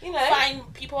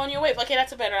 find people on your wave. Okay,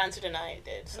 that's a better answer than I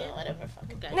did. So whatever. Fuck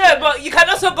it. Okay. No, but you can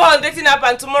also go on dating app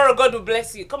and tomorrow God will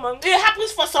bless you. Come on. It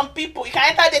happens for some people. You can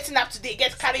enter dating app today,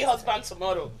 get carry husband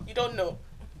tomorrow. You don't know.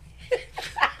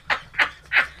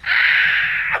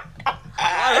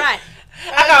 All right.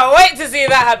 I can't wait to see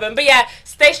that happen. But yeah,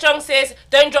 stay strong, sis.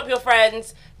 Don't drop your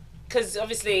friends. Because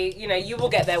obviously, you will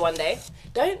get there one day.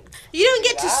 You don't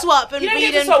get to swap and You don't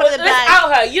read get to and swap. put in the Let's bag.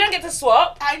 out her. You don't get to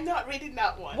swap. I'm not reading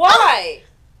that one. Why?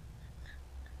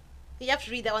 You have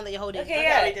to read that one that you're holding. Okay. Okay,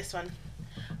 Yeah. I'll read this one.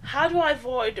 How do I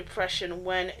avoid depression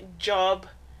when job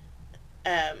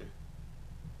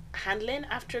handling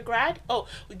after grad? Oh,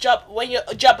 when you're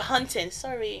job hunting.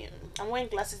 Sorry, I'm wearing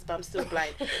glasses, but I'm still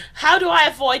blind. How do I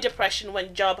avoid depression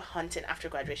when job hunting after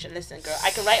graduation? Listen, girl, I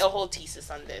can write a whole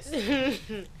thesis on this.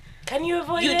 Can you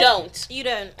avoid You it? don't. You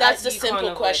don't. That's the You can't simple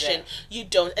avoid question. it. You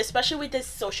don't, especially with this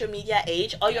social media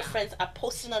age. All your friends are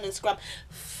posting on Instagram.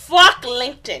 Fuck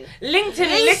LinkedIn. LinkedIn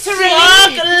Fuck literally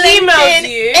emails LinkedIn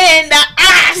you. in the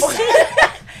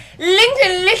ass.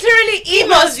 LinkedIn literally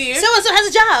emails you. So and so has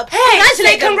a job. Hey,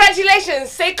 say Congratulate them. congratulations.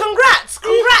 Say congrats.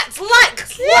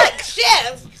 Like,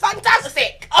 share.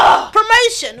 Fantastic. Oh,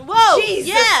 Promotion. Whoa. Jesus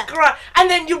Yeah. Christ. And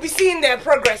then you'll be seeing their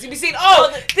progress. You'll be seeing,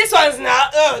 this one's now,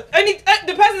 only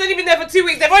the person's only been there for 2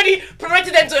 weeks. They've already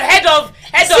promoted them to head of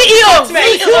CEO.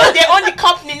 department. They own the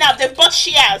company now. They've bought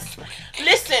shares.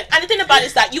 Listen, and the thing about it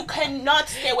is that you cannot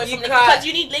stay away from You LinkedIn can't. because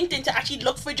you need LinkedIn to actually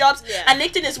look for jobs. Yeah. And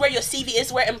LinkedIn is where your CV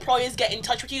is, where employers get in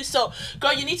touch with you. So,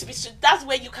 girl, you need to be. That's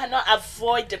where you cannot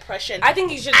avoid depression. I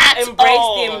think you should At embrace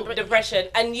all. the depression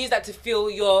and use that to fuel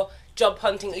your job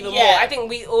hunting even Yeah. more. I think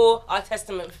we all are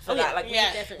testament for that. yeah. Like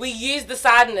Yeah. Definitely. we use the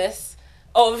sadness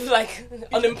of like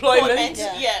unemployment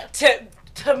Yeah. to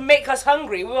make us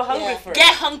hungry. We were hungry Yeah. for it.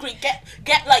 Get hungry, get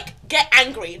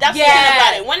angry. That's the Yeah. thing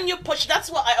about it. When you push, that's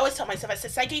what I always tell myself. I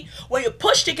said, Psyche, when you're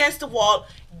pushed against the wall,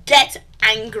 get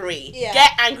angry. Yeah.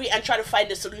 Get angry and try to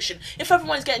find a solution. If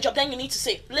everyone's getting a job, then you need to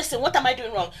say, listen, what am I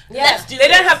doing wrong? Yeah. Let's do They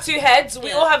this. don't have two heads. We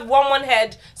Yeah. all have one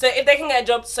head. So if they can get a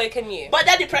job, so can you. But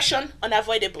that depression,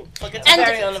 unavoidable. Forget And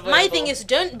Very about it. unavoidable. my thing is,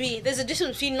 there's a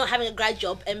difference between not having a grad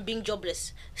job and being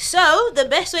jobless. So the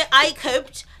best way I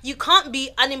coped, you can't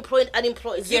be unemployed.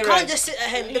 You Zero. can't just sit at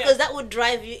home because that would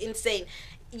drive you insane.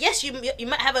 Yes, you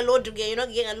might have a law degree, you're not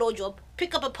getting a law job.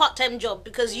 Pick up a part-time job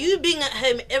because you being at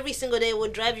home every single day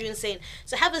would drive you insane.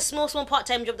 So have a small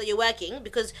part-time job that you're working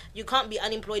because you can't be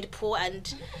unemployed, poor,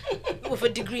 and with a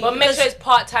degree. But make because- sure it's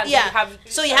part time. Yeah.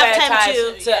 So So you you have have time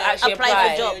to actually apply for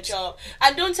apply. jobs. Your job.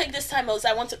 And don't take this time as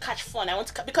I want to catch fun. I want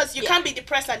to because you Yeah. can't be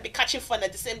depressed and be catching fun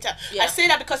at the same time. Yeah. I say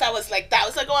that because I was like that. I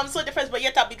was like, oh, I'm so depressed, but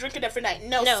yet I'll be drinking every night.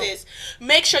 No, No. sis.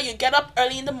 Make sure you get up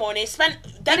early in the morning.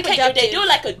 Dedicate your day. productive. Do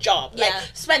like a job. Like Yeah.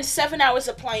 spend 7 hours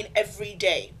applying every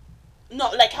day.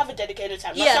 Not like have a dedicated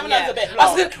time. Not Yeah, 7 hours a bit I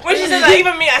was long. gonna- when she said that,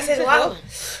 even me, I said, wow.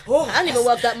 Oh, I don't even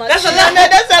work that much. That's a No, lot. no,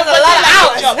 that's a lot of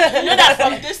hours. job. You know that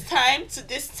from this time to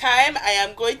this time, I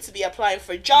am going to be applying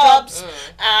for jobs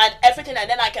and everything, and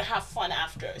then I can have fun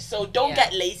after. So don't Yeah.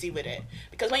 get lazy with it,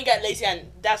 because when you get lazy,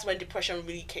 and that's when depression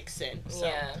really kicks in. So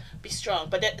Yeah. be strong.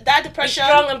 But that Be depression,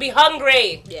 strong and be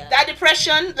hungry. Yeah. that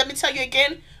depression, let me tell you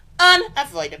again,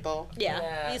 unavoidable. Yeah.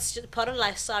 Yeah. It's just part of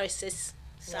life. Sorry, sis.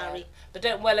 Sorry. Yeah. But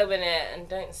don't wallow in it and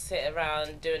don't sit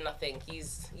around doing nothing.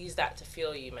 Use that to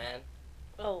fuel you, man.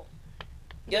 Oh.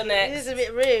 You're This next. is a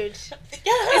bit rude. Is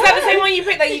that the same one you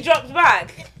picked that you dropped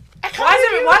back? I can't Why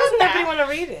believe doesn't that. everyone want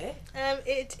to read it?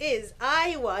 It is.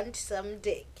 I want some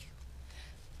dick.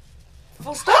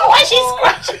 Full stop. Oh, why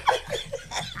she's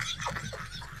scratching?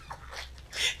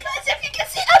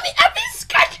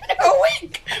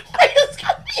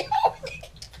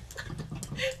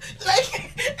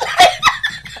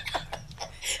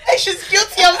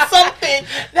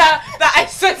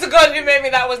 maybe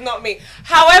that was not me.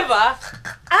 However,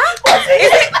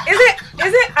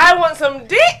 is it? I want some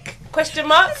dick? Question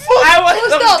mark. I want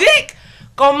some dick.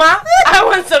 Comma. I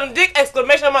want some dick.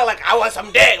 Exclamation mark. Like I want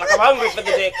some dick. Like I'm hungry for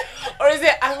the dick. Or is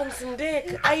it? I want some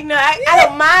dick. I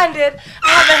don't mind it. I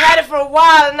haven't had it for a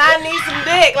while, and I need some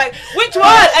dick. Like which one?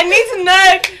 I need to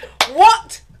know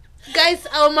what. Guys,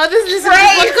 our mothers listen to the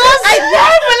Right. podcast. I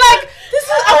know, but like this is.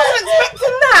 I wasn't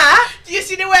expecting that. Do you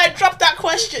see the way I dropped that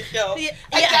question though? Yeah.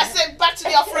 I just said back to the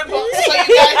offering box so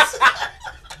you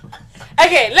guys.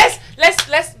 Okay,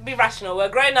 let's be rational. We're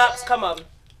grown ups. Come on.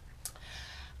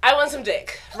 I want some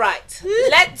dick. Right.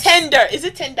 Let's. Tender. Is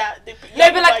it tender?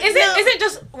 No, but like, is it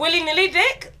just willy nilly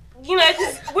dick? You know,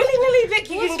 because willy nilly dick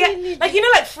you can get, like, you know,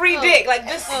 like free dick, like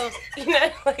this, you know,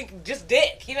 like just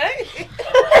dick, you know.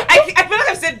 I feel like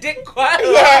I've said dick quite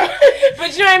a lot,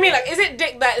 but you know what I mean? Like, is it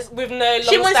dick that is with no long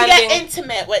She wants to standing? get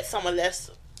intimate with someone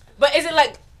less. But is it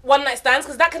like one night stands?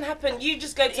 Because that can happen. You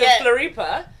just go to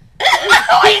Floripa.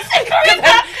 Oh, you said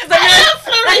Floripa. I love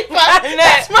Floripa. No,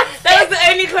 That's my that was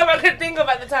the only club I could think of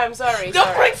at the time. Sorry. Don't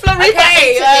sorry. bring Floripa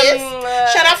Okay, into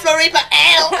this. Shout out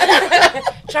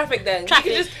Floripa. Traffic then.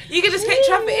 Traffic. You could just hit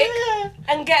traffic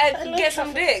and get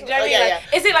some dick. Do you know what I mean? Like,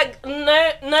 is it like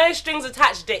no strings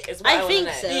attached dick? Is what I think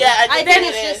wanna so. know. Yeah, I think think it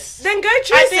it's is. just. Then go I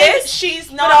choose think it. she's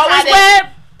But not always had it.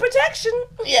 wear protection.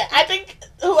 Yeah, I think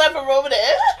whoever wrote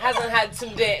it Hasn't had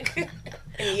some dick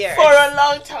in years. for a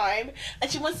long time,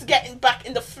 and she wants to get back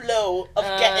in the flow of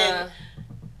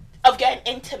getting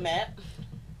intimate.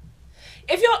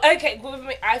 If you're okay with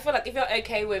me, I feel like if you're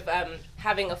okay with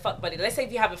having a fuck buddy, let's say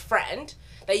if you have a friend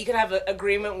that you can have an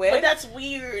agreement with. But that's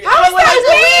weird. How is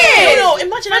that weird? No,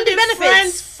 imagine I'm Friendly been benefits.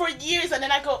 friends for years, and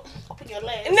then I go open your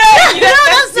legs. No,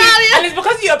 that's not it. and it's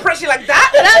because you approach it like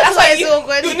that. That's why why it's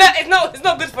awkward. No, it's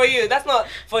not good for you. That's not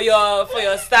for your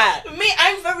style. Me,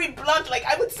 I'm very blunt. Like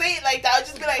I would say it like that. I'd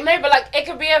just be like, No, but like it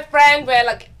could be a friend where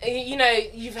like you know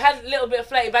you've had a little bit of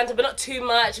flirty banter, but not too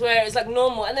much, where it's like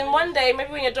normal. And then one day,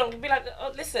 maybe when you're drunk, you'd be like,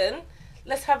 oh, listen,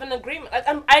 let's have an agreement. Like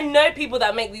I know people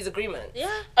that make these agreements. Yeah.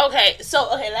 okay,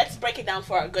 let's break it down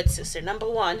for our good sister. Number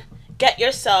one, get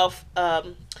yourself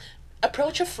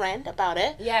approach a friend about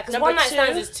it. Yeah, because Number one night two-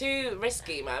 stands is too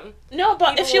risky, man. No,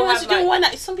 but People if she will wants to have, do like, one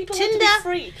night, some people want to Tinder. be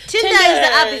free. Tinder is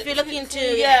the app if you're looking to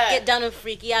Yeah. get down and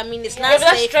freaky. Yeah, I mean, it's Yeah, nice.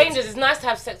 but that's if strangers. It's nice to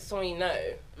have sex with someone you know.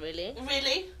 it's- Really?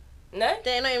 Really? No?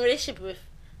 They're not in a relationship with.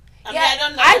 I mean, Yeah, I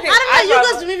don't know. I think- I don't know, I'd you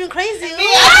rather- guys are moving crazy.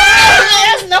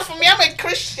 That's not for me. I'm a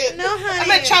Christian. No,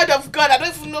 honey. I'm a child of God. I don't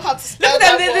even know how to spell Look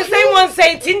at them. that They're the word. same ones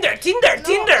saying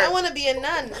Tinder. I want to be a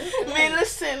nun. I mean,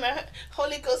 listen,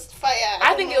 Holy Ghost fire.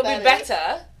 I think it don't would know be what that is.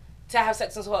 better to have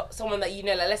sex with someone that you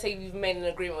know. Like, let's say you've made an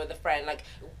agreement with a friend. Like,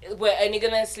 we're only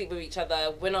gonna sleep with each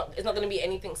other. We're not. It's not gonna be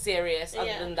anything serious other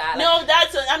than that. Like,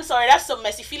 No, I'm sorry. That's so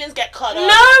messy. Feelings get caught up. No,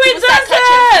 it People start catching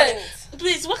doesn't. feelings.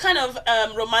 Please, what kind of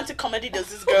romantic comedy does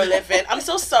this girl live in? I'm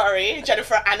so sorry,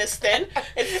 Jennifer Aniston.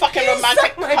 It's fucking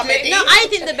romantic suck my dick. comedy. No, I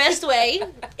think the best way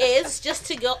is just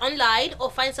to go online or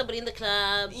find somebody in the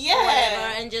club Yeah. or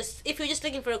whatever, and just if you're just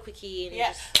looking for a quickie. And Yeah.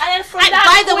 just, And then from by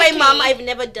that the way, quickie- Mum, I've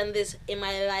never done this in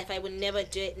my life. I would never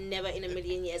do it. Never in a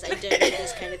million years. I don't do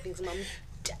those kind of things, Mum.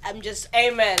 I'm just.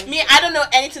 Amen. Me, I don't know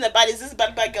anything about it. This is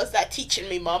bad girls that are teaching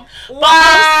me, Mom. But Wow.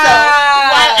 also,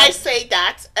 while I say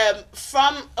that,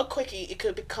 from a quickie, it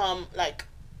could become like,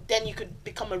 then you could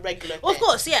become a regular. Of thing.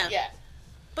 course, yeah. Yeah.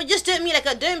 But just don't be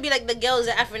like the girls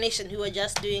at Afro Nation who are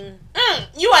just doing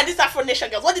You and these Afro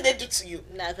Nation girls, what did they do to you?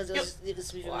 because it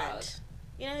was moving Wow. mad.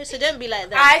 You know, so don't be like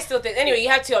that. I still think. Anyway, you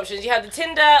have two options. You have the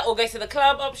Tinder or go to the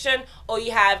club option, or you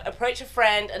have approach a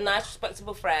friend, a nice,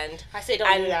 respectable friend, I say don't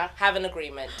and do that. have an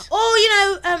agreement. Or you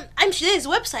know, I'm sure there's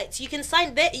websites you can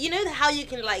sign there. You know how you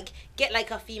can like get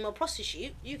like a female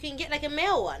prostitute. You can get like a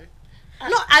male one.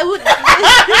 No, I would.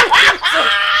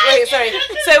 Wait, sorry.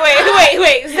 So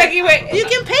wait. Second, wait. You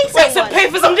can pay Wait, so someone. pay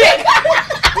for some dick.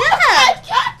 Yeah.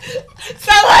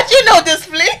 So how do you know this,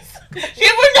 please? She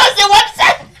even knows the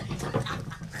website.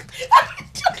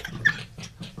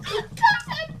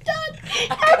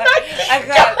 I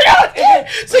can't.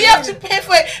 So you have to pay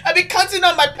for it. I've been counting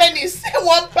on my pennies. £1. No.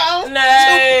 £2,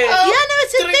 Yeah, no,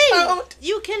 it's a thing. £3.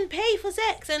 You can pay for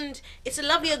sex, and it's a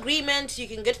lovely agreement. You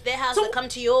can go to their house So and come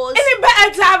to yours. Is it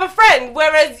better to have a friend,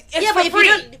 whereas it's Yeah, for but if free?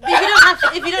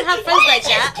 you don't have friends like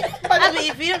that, I mean,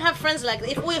 if you don't have friends like that,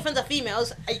 if all your friends are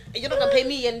females, you're not gonna pay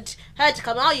me and her to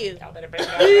come, are you?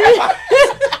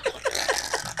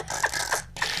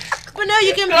 But no,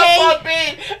 you can God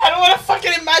pay. forbid. I don't want to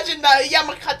fucking imagine that.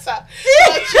 Yamakata.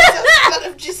 Oh, Jesus. Blood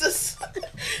of Jesus.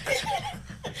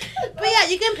 But yeah,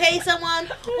 you can pay someone,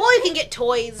 or you can get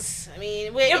toys. I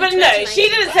mean, we're Yeah, in but no, she 2019.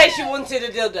 didn't say she wanted a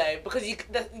dildo because you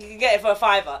can get it for a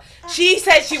 $5. She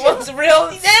said she wants real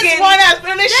This skin. one has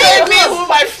really showed me Yes. who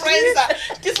my friends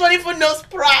are. This one even knows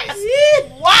price.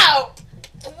 Wow.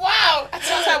 Wow. I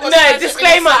thought I was No, friends with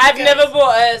disclaimer, innocent I've girls. never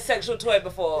bought a sexual toy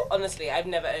before. Honestly, I've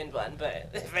never owned one, but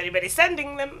if anybody's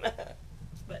sending them...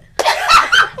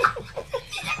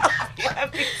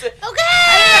 happy to... Okay.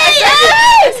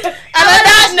 And on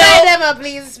that note, Emma,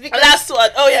 please, because last one.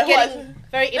 Oh yeah, it's getting what?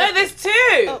 very No, there's two.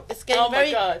 oh, it's getting Oh my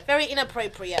very God. very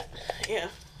inappropriate. Yeah.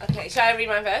 Okay, shall I read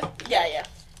mine first? Yeah.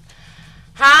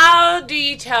 How do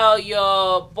you tell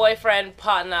your boyfriend,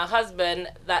 partner, husband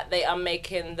that they are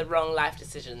making the wrong life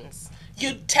decisions?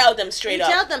 You tell them straight You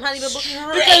up. tell them, honey,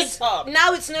 Straight because up.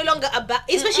 now it's no longer about,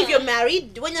 especially if you're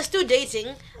married. When you're still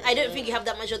dating, I don't think you have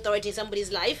that much authority in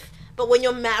somebody's life. But when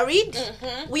you're married,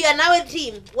 we are now a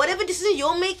team. Whatever decision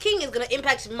you're making is gonna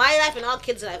impact my life and our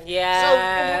kids' life.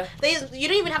 Yeah. So you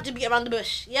don't even have to be around the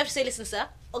bush. You have to say, listen, sir,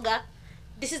 Oga,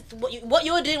 this is what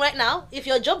you're doing right now. If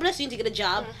you're jobless, you need to get a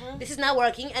job. This is not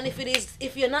working, and if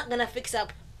you're not gonna fix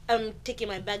up, I'm taking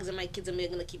my bags and my kids and we're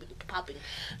gonna keep it popping.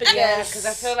 Yeah, because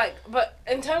I feel like, but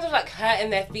in terms of like hurting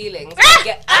their feelings,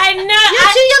 I know.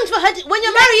 You're too young for her. When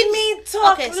you're married, me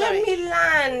talk. Okay, sorry. Let me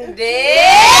land it.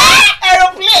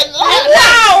 Aeroplane.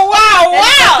 Wow.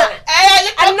 And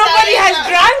And nobody has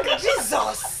drank.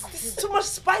 Jesus, this is too much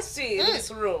spicy in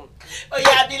this room. Oh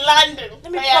yeah, the landing.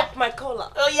 Let me oh, yeah. pop my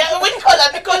cola. Oh yeah, what do you call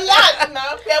that? Because land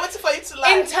now. Yeah, waiting for you to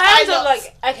land. In terms of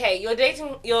like, okay, you're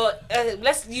dating your.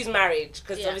 Let's use marriage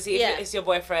because Yeah, obviously if yeah. it's your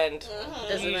boyfriend,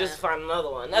 Doesn't you just matter. find another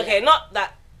one. Okay, not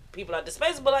that people are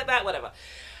disposable like that, whatever.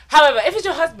 However, if it's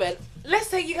your husband, let's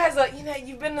say you guys are,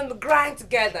 you've been on the grind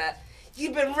together,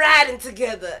 you've been riding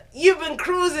together, you've been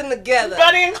cruising together.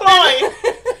 Bonnie and Clyde.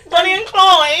 Bonnie and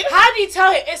Clyde. How do you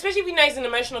tell him, especially if you know he's an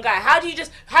emotional guy? How do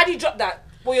you drop that?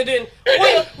 What you're doing?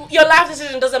 Your life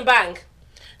decision doesn't bang,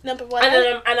 Number one. and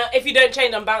then if you don't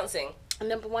change, I'm bouncing.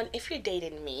 Number one, if you're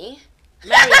dating me.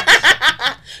 married.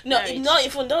 No, Married.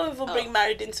 don't even bring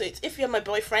married into it. If you're my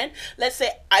boyfriend, let's say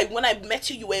when I met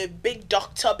you, you were a big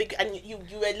doctor, and you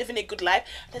were living a good life.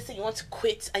 Let's say you want to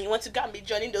quit and you want to go and be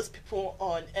joining those people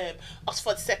on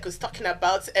Oxford Circus talking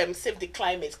about save the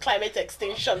climate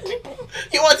extinction people.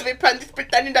 You want to be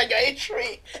pretending that you're a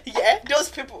tree. Yeah, those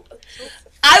people.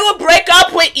 I will break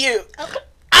up with you.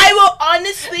 I will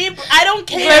honestly, I don't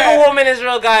care. Global warming is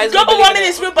real, guys. Global We believe warming in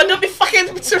it. is real, but don't be fucking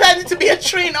pretending to be a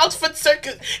tree in Oxford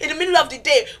Circus in the middle of the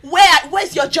day.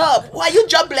 Where's your job? Why are you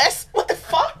jobless? What the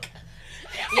fuck?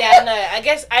 Yeah, no, I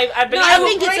guess I believe. No, I will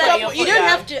think break it's up a, with you you. don't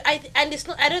have to. And it's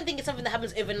not. I don't think it's something that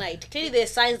happens overnight. Clearly,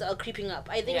 there's signs that are creeping up.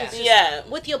 I think Yeah. it's just Yeah.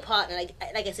 with your partner.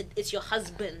 Like I said, it's your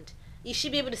husband. You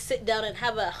should be able to sit down and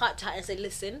have a heart to heart and say,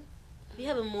 listen, we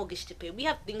have a mortgage to pay. We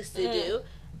have things to do.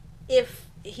 If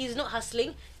he's not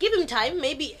hustling, give him time.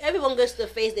 Maybe everyone goes through a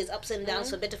phase. There's ups and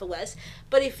downs, for better for worse.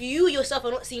 But if you yourself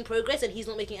are not seeing progress and he's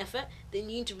not making effort, then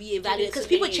you need to reevaluate because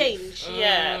people change.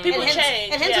 Yeah, people And hence,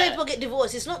 change. and hence yeah. when people get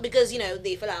divorced, it's not because,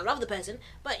 they fell out of love with the person,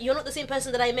 but you're not the same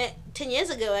person that I met 10 years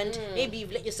ago, and maybe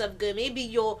you've let yourself go. Maybe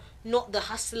you're not the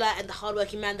hustler and the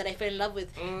hardworking man that I fell in love with.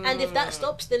 And if that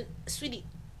stops, then, sweetie,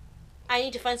 I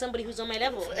need to find somebody who's on my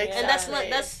level. And that's not,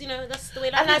 Exactly. that's the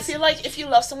way life And I is. feel like if you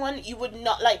love someone, you would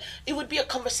not it would be a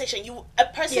conversation. A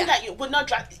person Yeah. that you would not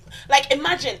drag. Like,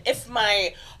 imagine if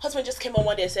my husband just came on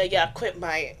one day and said, "Yeah, I quit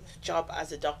my job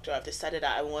as a doctor. I've decided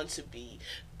that I want to be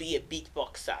a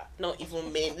beatboxer, not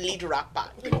even main lead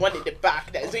rapper. The one in the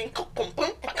back that's doing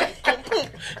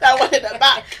that one in the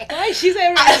back. Why she's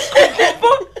a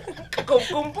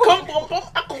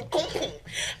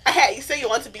Hey, you say you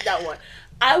want to be that one.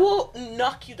 I will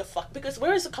knock you the fuck, because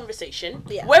where is the conversation?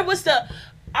 Yeah. Where was the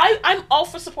I'm all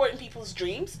for supporting people's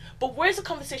dreams, but where's the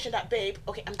conversation that, babe,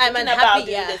 okay, I'm thinking unhappy, about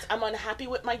doing yeah. this. I'm unhappy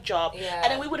with my job. Yeah.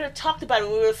 And then we would have talked about it.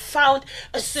 We would have found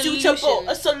a suitable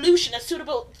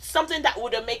something that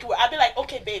would have make it work. I'd be like,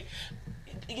 okay, babe,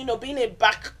 being a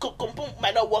back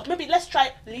might not work. Maybe let's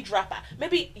try lead rapper.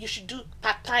 Maybe you should do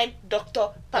part-time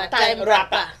doctor, part-time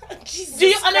rapper. Do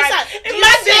you understand?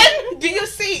 Imagine. Do you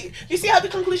see? You see how the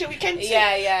conclusion we came to?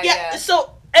 Yeah.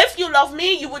 So if you love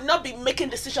me, you would not be making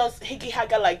decisions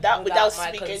higgy-hagga like that without my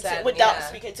speaking consent,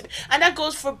 to me. And that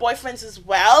goes for boyfriends as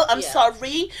well. I'm Yeah.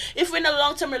 sorry. If we're in a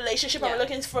long-term relationship and Yeah. we're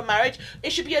looking for marriage,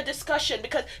 it should be a discussion,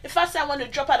 because if I say I want to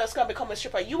drop out of school and become a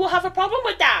stripper, you will have a problem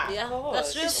with that. Yeah, course.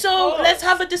 that's true. So let's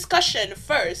have a discussion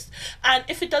first. And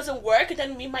if it doesn't work,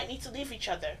 then we might need to leave each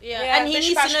other. Yeah, and he bish,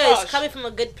 needs bash, to know bosh. it's coming from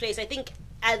a good place. I think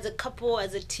as a couple,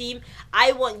 as a team,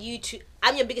 I want you to.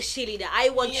 I'm your biggest cheerleader. I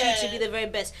want you to Yeah. be the very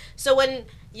best. So when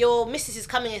your missus is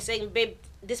coming and saying, "Babe,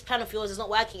 this plan of yours is not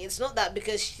working, it's not that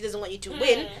because she doesn't want you to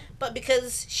win, but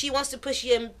because she wants to push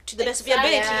you to the best of your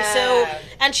ability. Exactly. So,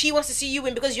 and she wants to see you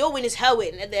win because your win is her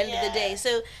win at the end of the Yeah. day.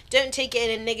 So don't take it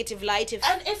in a negative light.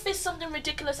 And if it's something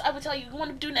ridiculous, I would tell you, you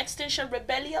want to do an extension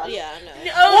rebellion? Yeah, no.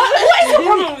 What is the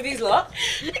problem with these lot?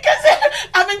 Because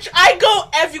I go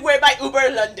everywhere by Uber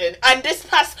in London, and this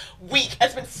past week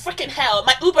has been freaking hell.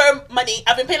 My Uber money,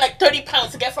 I've been paying like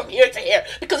 £30 to get from here to here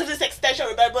because of this extension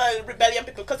rebellion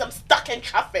people, because I'm stuck in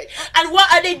traffic. And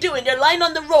what are they doing? They're lying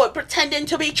on the road pretending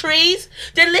to be trees.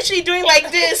 They're literally doing like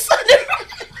this.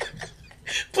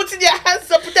 Putting their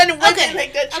hands up, pretending waving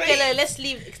like they're trees. Okay, no, let's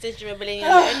leave Extension Rebellion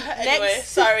alone. Anyway, Next.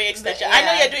 sorry, extension. I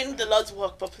know you're doing the Lord's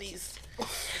work, but please.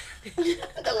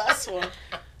 The last one.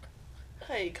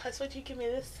 Hey guys, why do you give me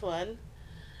this one?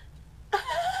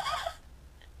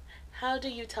 How do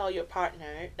you tell your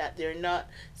partner that they're not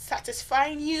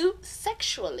satisfying you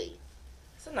sexually?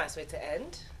 It's a nice way to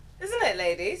end, isn't it,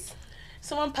 ladies?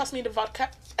 Someone pass me the vodka.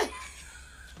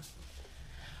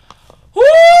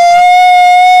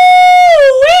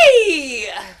 Woo-wee!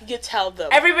 You tell them.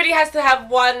 Everybody has to have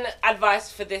one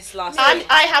advice for this last week.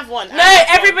 I have one. No,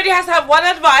 everybody has to have one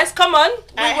advice. Come on.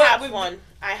 I have one.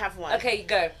 I have one. Okay,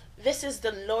 go. This is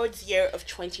the Lord's year of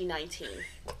 2019.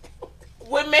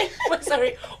 Women. Wait,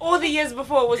 sorry. All the years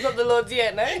before was not the Lord's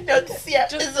year, no? No, this year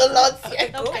is the Lord's year.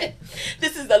 Okay, cool. Okay.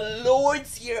 This is the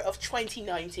Lord's year of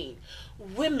 2019.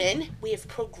 Women, we have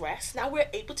progressed. Now we're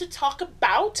able to talk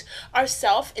about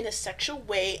ourselves in a sexual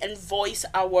way and voice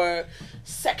our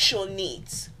sexual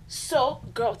needs. So,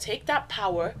 girl, take that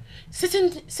power, sit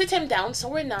him down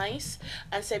somewhere nice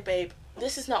and say, babe,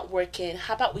 this is not working.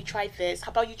 How about we try this?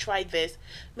 How about you try this?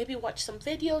 Maybe watch some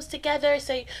videos together.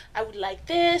 Say, I would like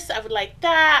this. I would like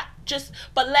that.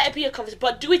 But let it be a conversation.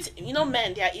 But do it. You know,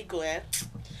 men, they are ego, eh?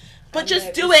 But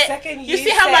just do it. You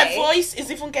see how my voice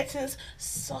is even getting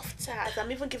softer as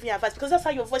I'm even giving you advice, because that's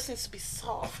how your voice needs to be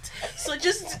soft. So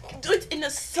just do it in a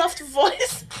soft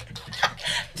voice.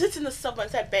 Do it in a soft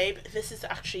voice. Say, babe, this is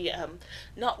actually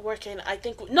not working. I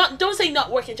think don't say not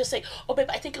working. Just say, oh babe,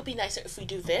 I think it'll be nicer if we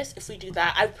do this, if we do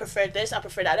that. I prefer this. I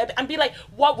prefer that. And be like,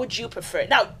 what would you prefer?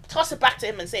 Now toss it back to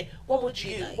him and say, what would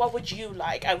you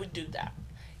like? I would do that.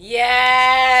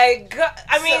 Yeah,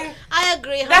 I mean, I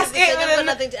agree. that's it. I've got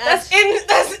nothing to add. That's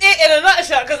it in a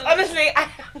nutshell. Because honestly, I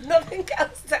have nothing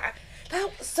else to add. That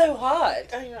was so hard.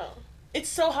 I know. It's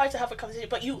so hard to have a conversation,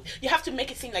 but you have to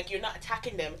make it seem like you're not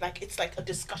attacking them. Like it's like a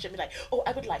discussion. Be like, oh,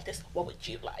 I would like this. What would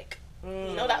you like?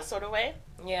 You know, that sort of way.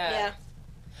 Yeah.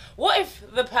 What if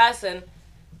the person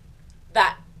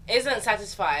that isn't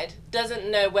satisfied doesn't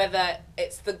know whether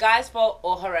it's the guy's fault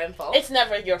or her own fault? It's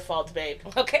never your fault, babe.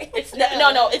 Okay. It's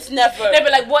no, it's never. No,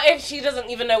 but like, what if she doesn't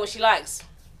even know what she likes?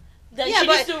 Then Yeah, she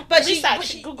needs to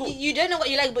research, but Google. you don't know what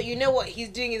you like, but you know what he's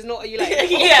doing is not what you like.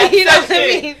 Yeah, You know that's what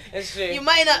I true. mean? It's true. You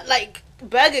might not like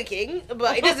Burger King,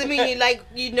 but it doesn't mean you like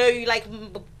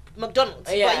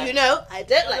McDonald's. Yeah. But you know, I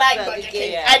don't like Burger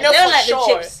King. Yeah. I know don't for like sure.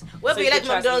 the chips. Whether So you you like could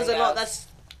try McDonald's or something not, else. that's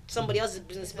somebody else's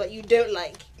business. But you don't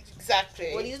like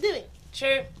Exactly. what he's doing.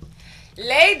 True.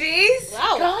 Ladies.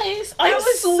 Wow. Guys, I I'm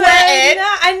was sweating.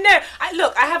 I know.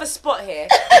 Look, I have a spot here.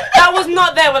 That was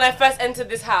not there when I first entered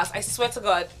this house. I swear to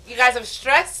God. You guys have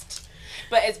stressed,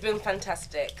 but it's been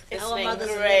fantastic. It's Our been mothers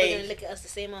are never great. going to look at us the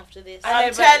same after this. I know, I'm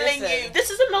but telling listen. you, this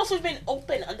is the most we've been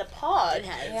open on the pod. It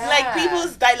has. Yeah. Like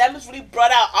people's dilemmas really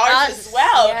brought out ours Us. as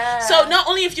well. Yeah. So not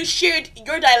only have you shared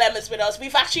your dilemmas with us,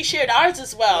 we've actually shared ours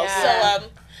as well. Yeah. So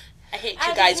I hate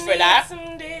you guys for that.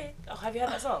 Oh, have you heard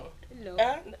that song? No.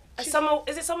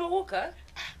 Is it Summer Walker?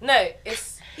 No,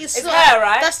 it's It's not- her,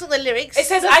 right? That's not the lyrics. it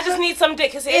says I just need some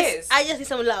dick, because it is. I just need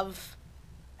some love.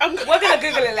 We're gonna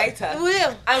Google it later. We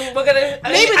will. And we're gonna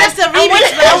Maybe that's the and when,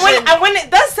 remix version. and when it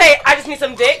does say I just need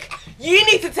some dick, you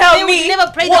need to tell They me would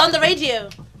never play that on the radio.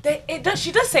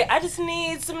 She does say I just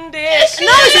need some dick. No,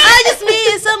 I just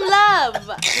need some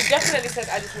love. She definitely says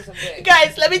I just need some dick.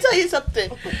 Guys, let me tell you something.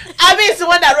 Abby is the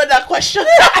one that wrote that question.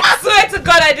 I swear to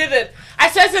God I didn't. I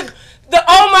swear to the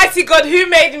almighty God who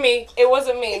made me. It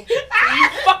wasn't me. You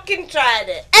fucking tried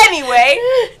it. Anyway,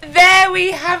 there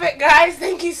we have it, guys.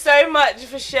 Thank you so much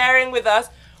for sharing with us.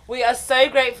 We are so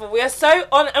grateful. We are so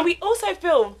honored. And we also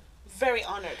feel Very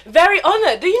honored. very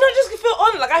honored. Do you not just feel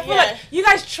honored? Like, I feel Yeah. like you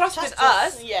guys trusted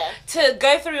us Yeah. to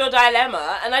go through your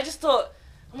dilemma. And I just thought,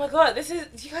 oh my God,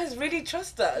 you guys really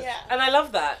trust us. Yeah. And I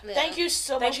love that. Yeah. Thank you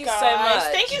so Thank much, you guys. so much.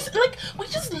 Thank you. Like, we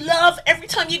just love every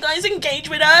time you guys engage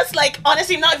with us. Like,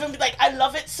 honestly, not even like, I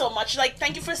love it so much. Like,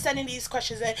 thank you for sending these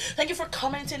questions in. Thank you for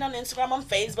commenting on Instagram, on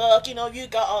Facebook. You know, you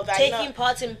got all that. Taking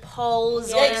part in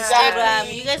polls on Exactly.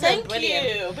 Instagram. You guys Thank are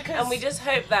brilliant. you. Because And we just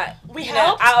hope that We you know,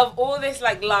 helped. out of all this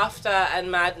like laughter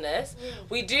and madness,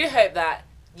 we do hope that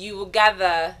you will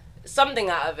gather something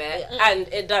out of it, and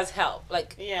it does help.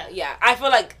 Like, yeah, I feel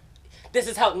like this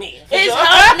has helped me. It's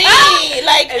helped me.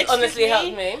 Like, it honestly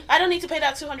helped me. I don't need to pay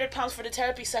that £200 for the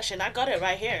therapy session. I got it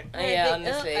right here. Yeah,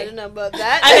 honestly. I don't know about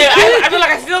that. I feel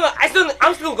like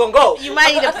I'm still gonna go. You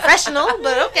might need a professional,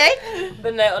 but okay.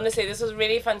 But no, honestly, this was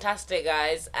really fantastic,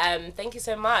 guys. Thank you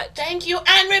so much. Thank you.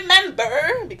 And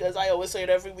remember, because I always say it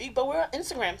every week, but we're on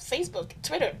Instagram, Facebook,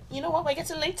 Twitter. You know what? We're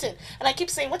getting LinkedIn. And I keep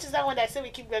saying, what is that one that I say we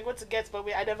keep going to get, but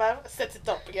I never set it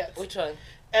up yet. Which one?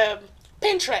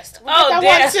 Pinterest. We'll Oh,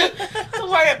 get that one too. Don't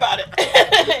worry about it.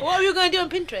 What are we going to do on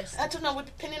Pinterest? I don't know. We'll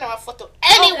be pinning our photo.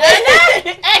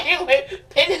 Anyway,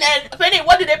 pinning.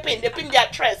 What did they pin? They pin their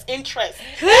interest.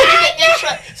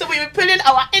 So we'll be pinning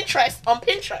our interest on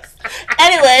Pinterest.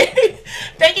 Anyway,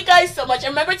 thank you guys so much. And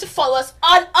remember to follow us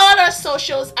on all our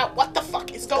socials at What the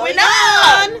Fuck is Going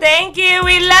On. Thank you.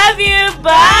 We love you.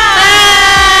 Bye.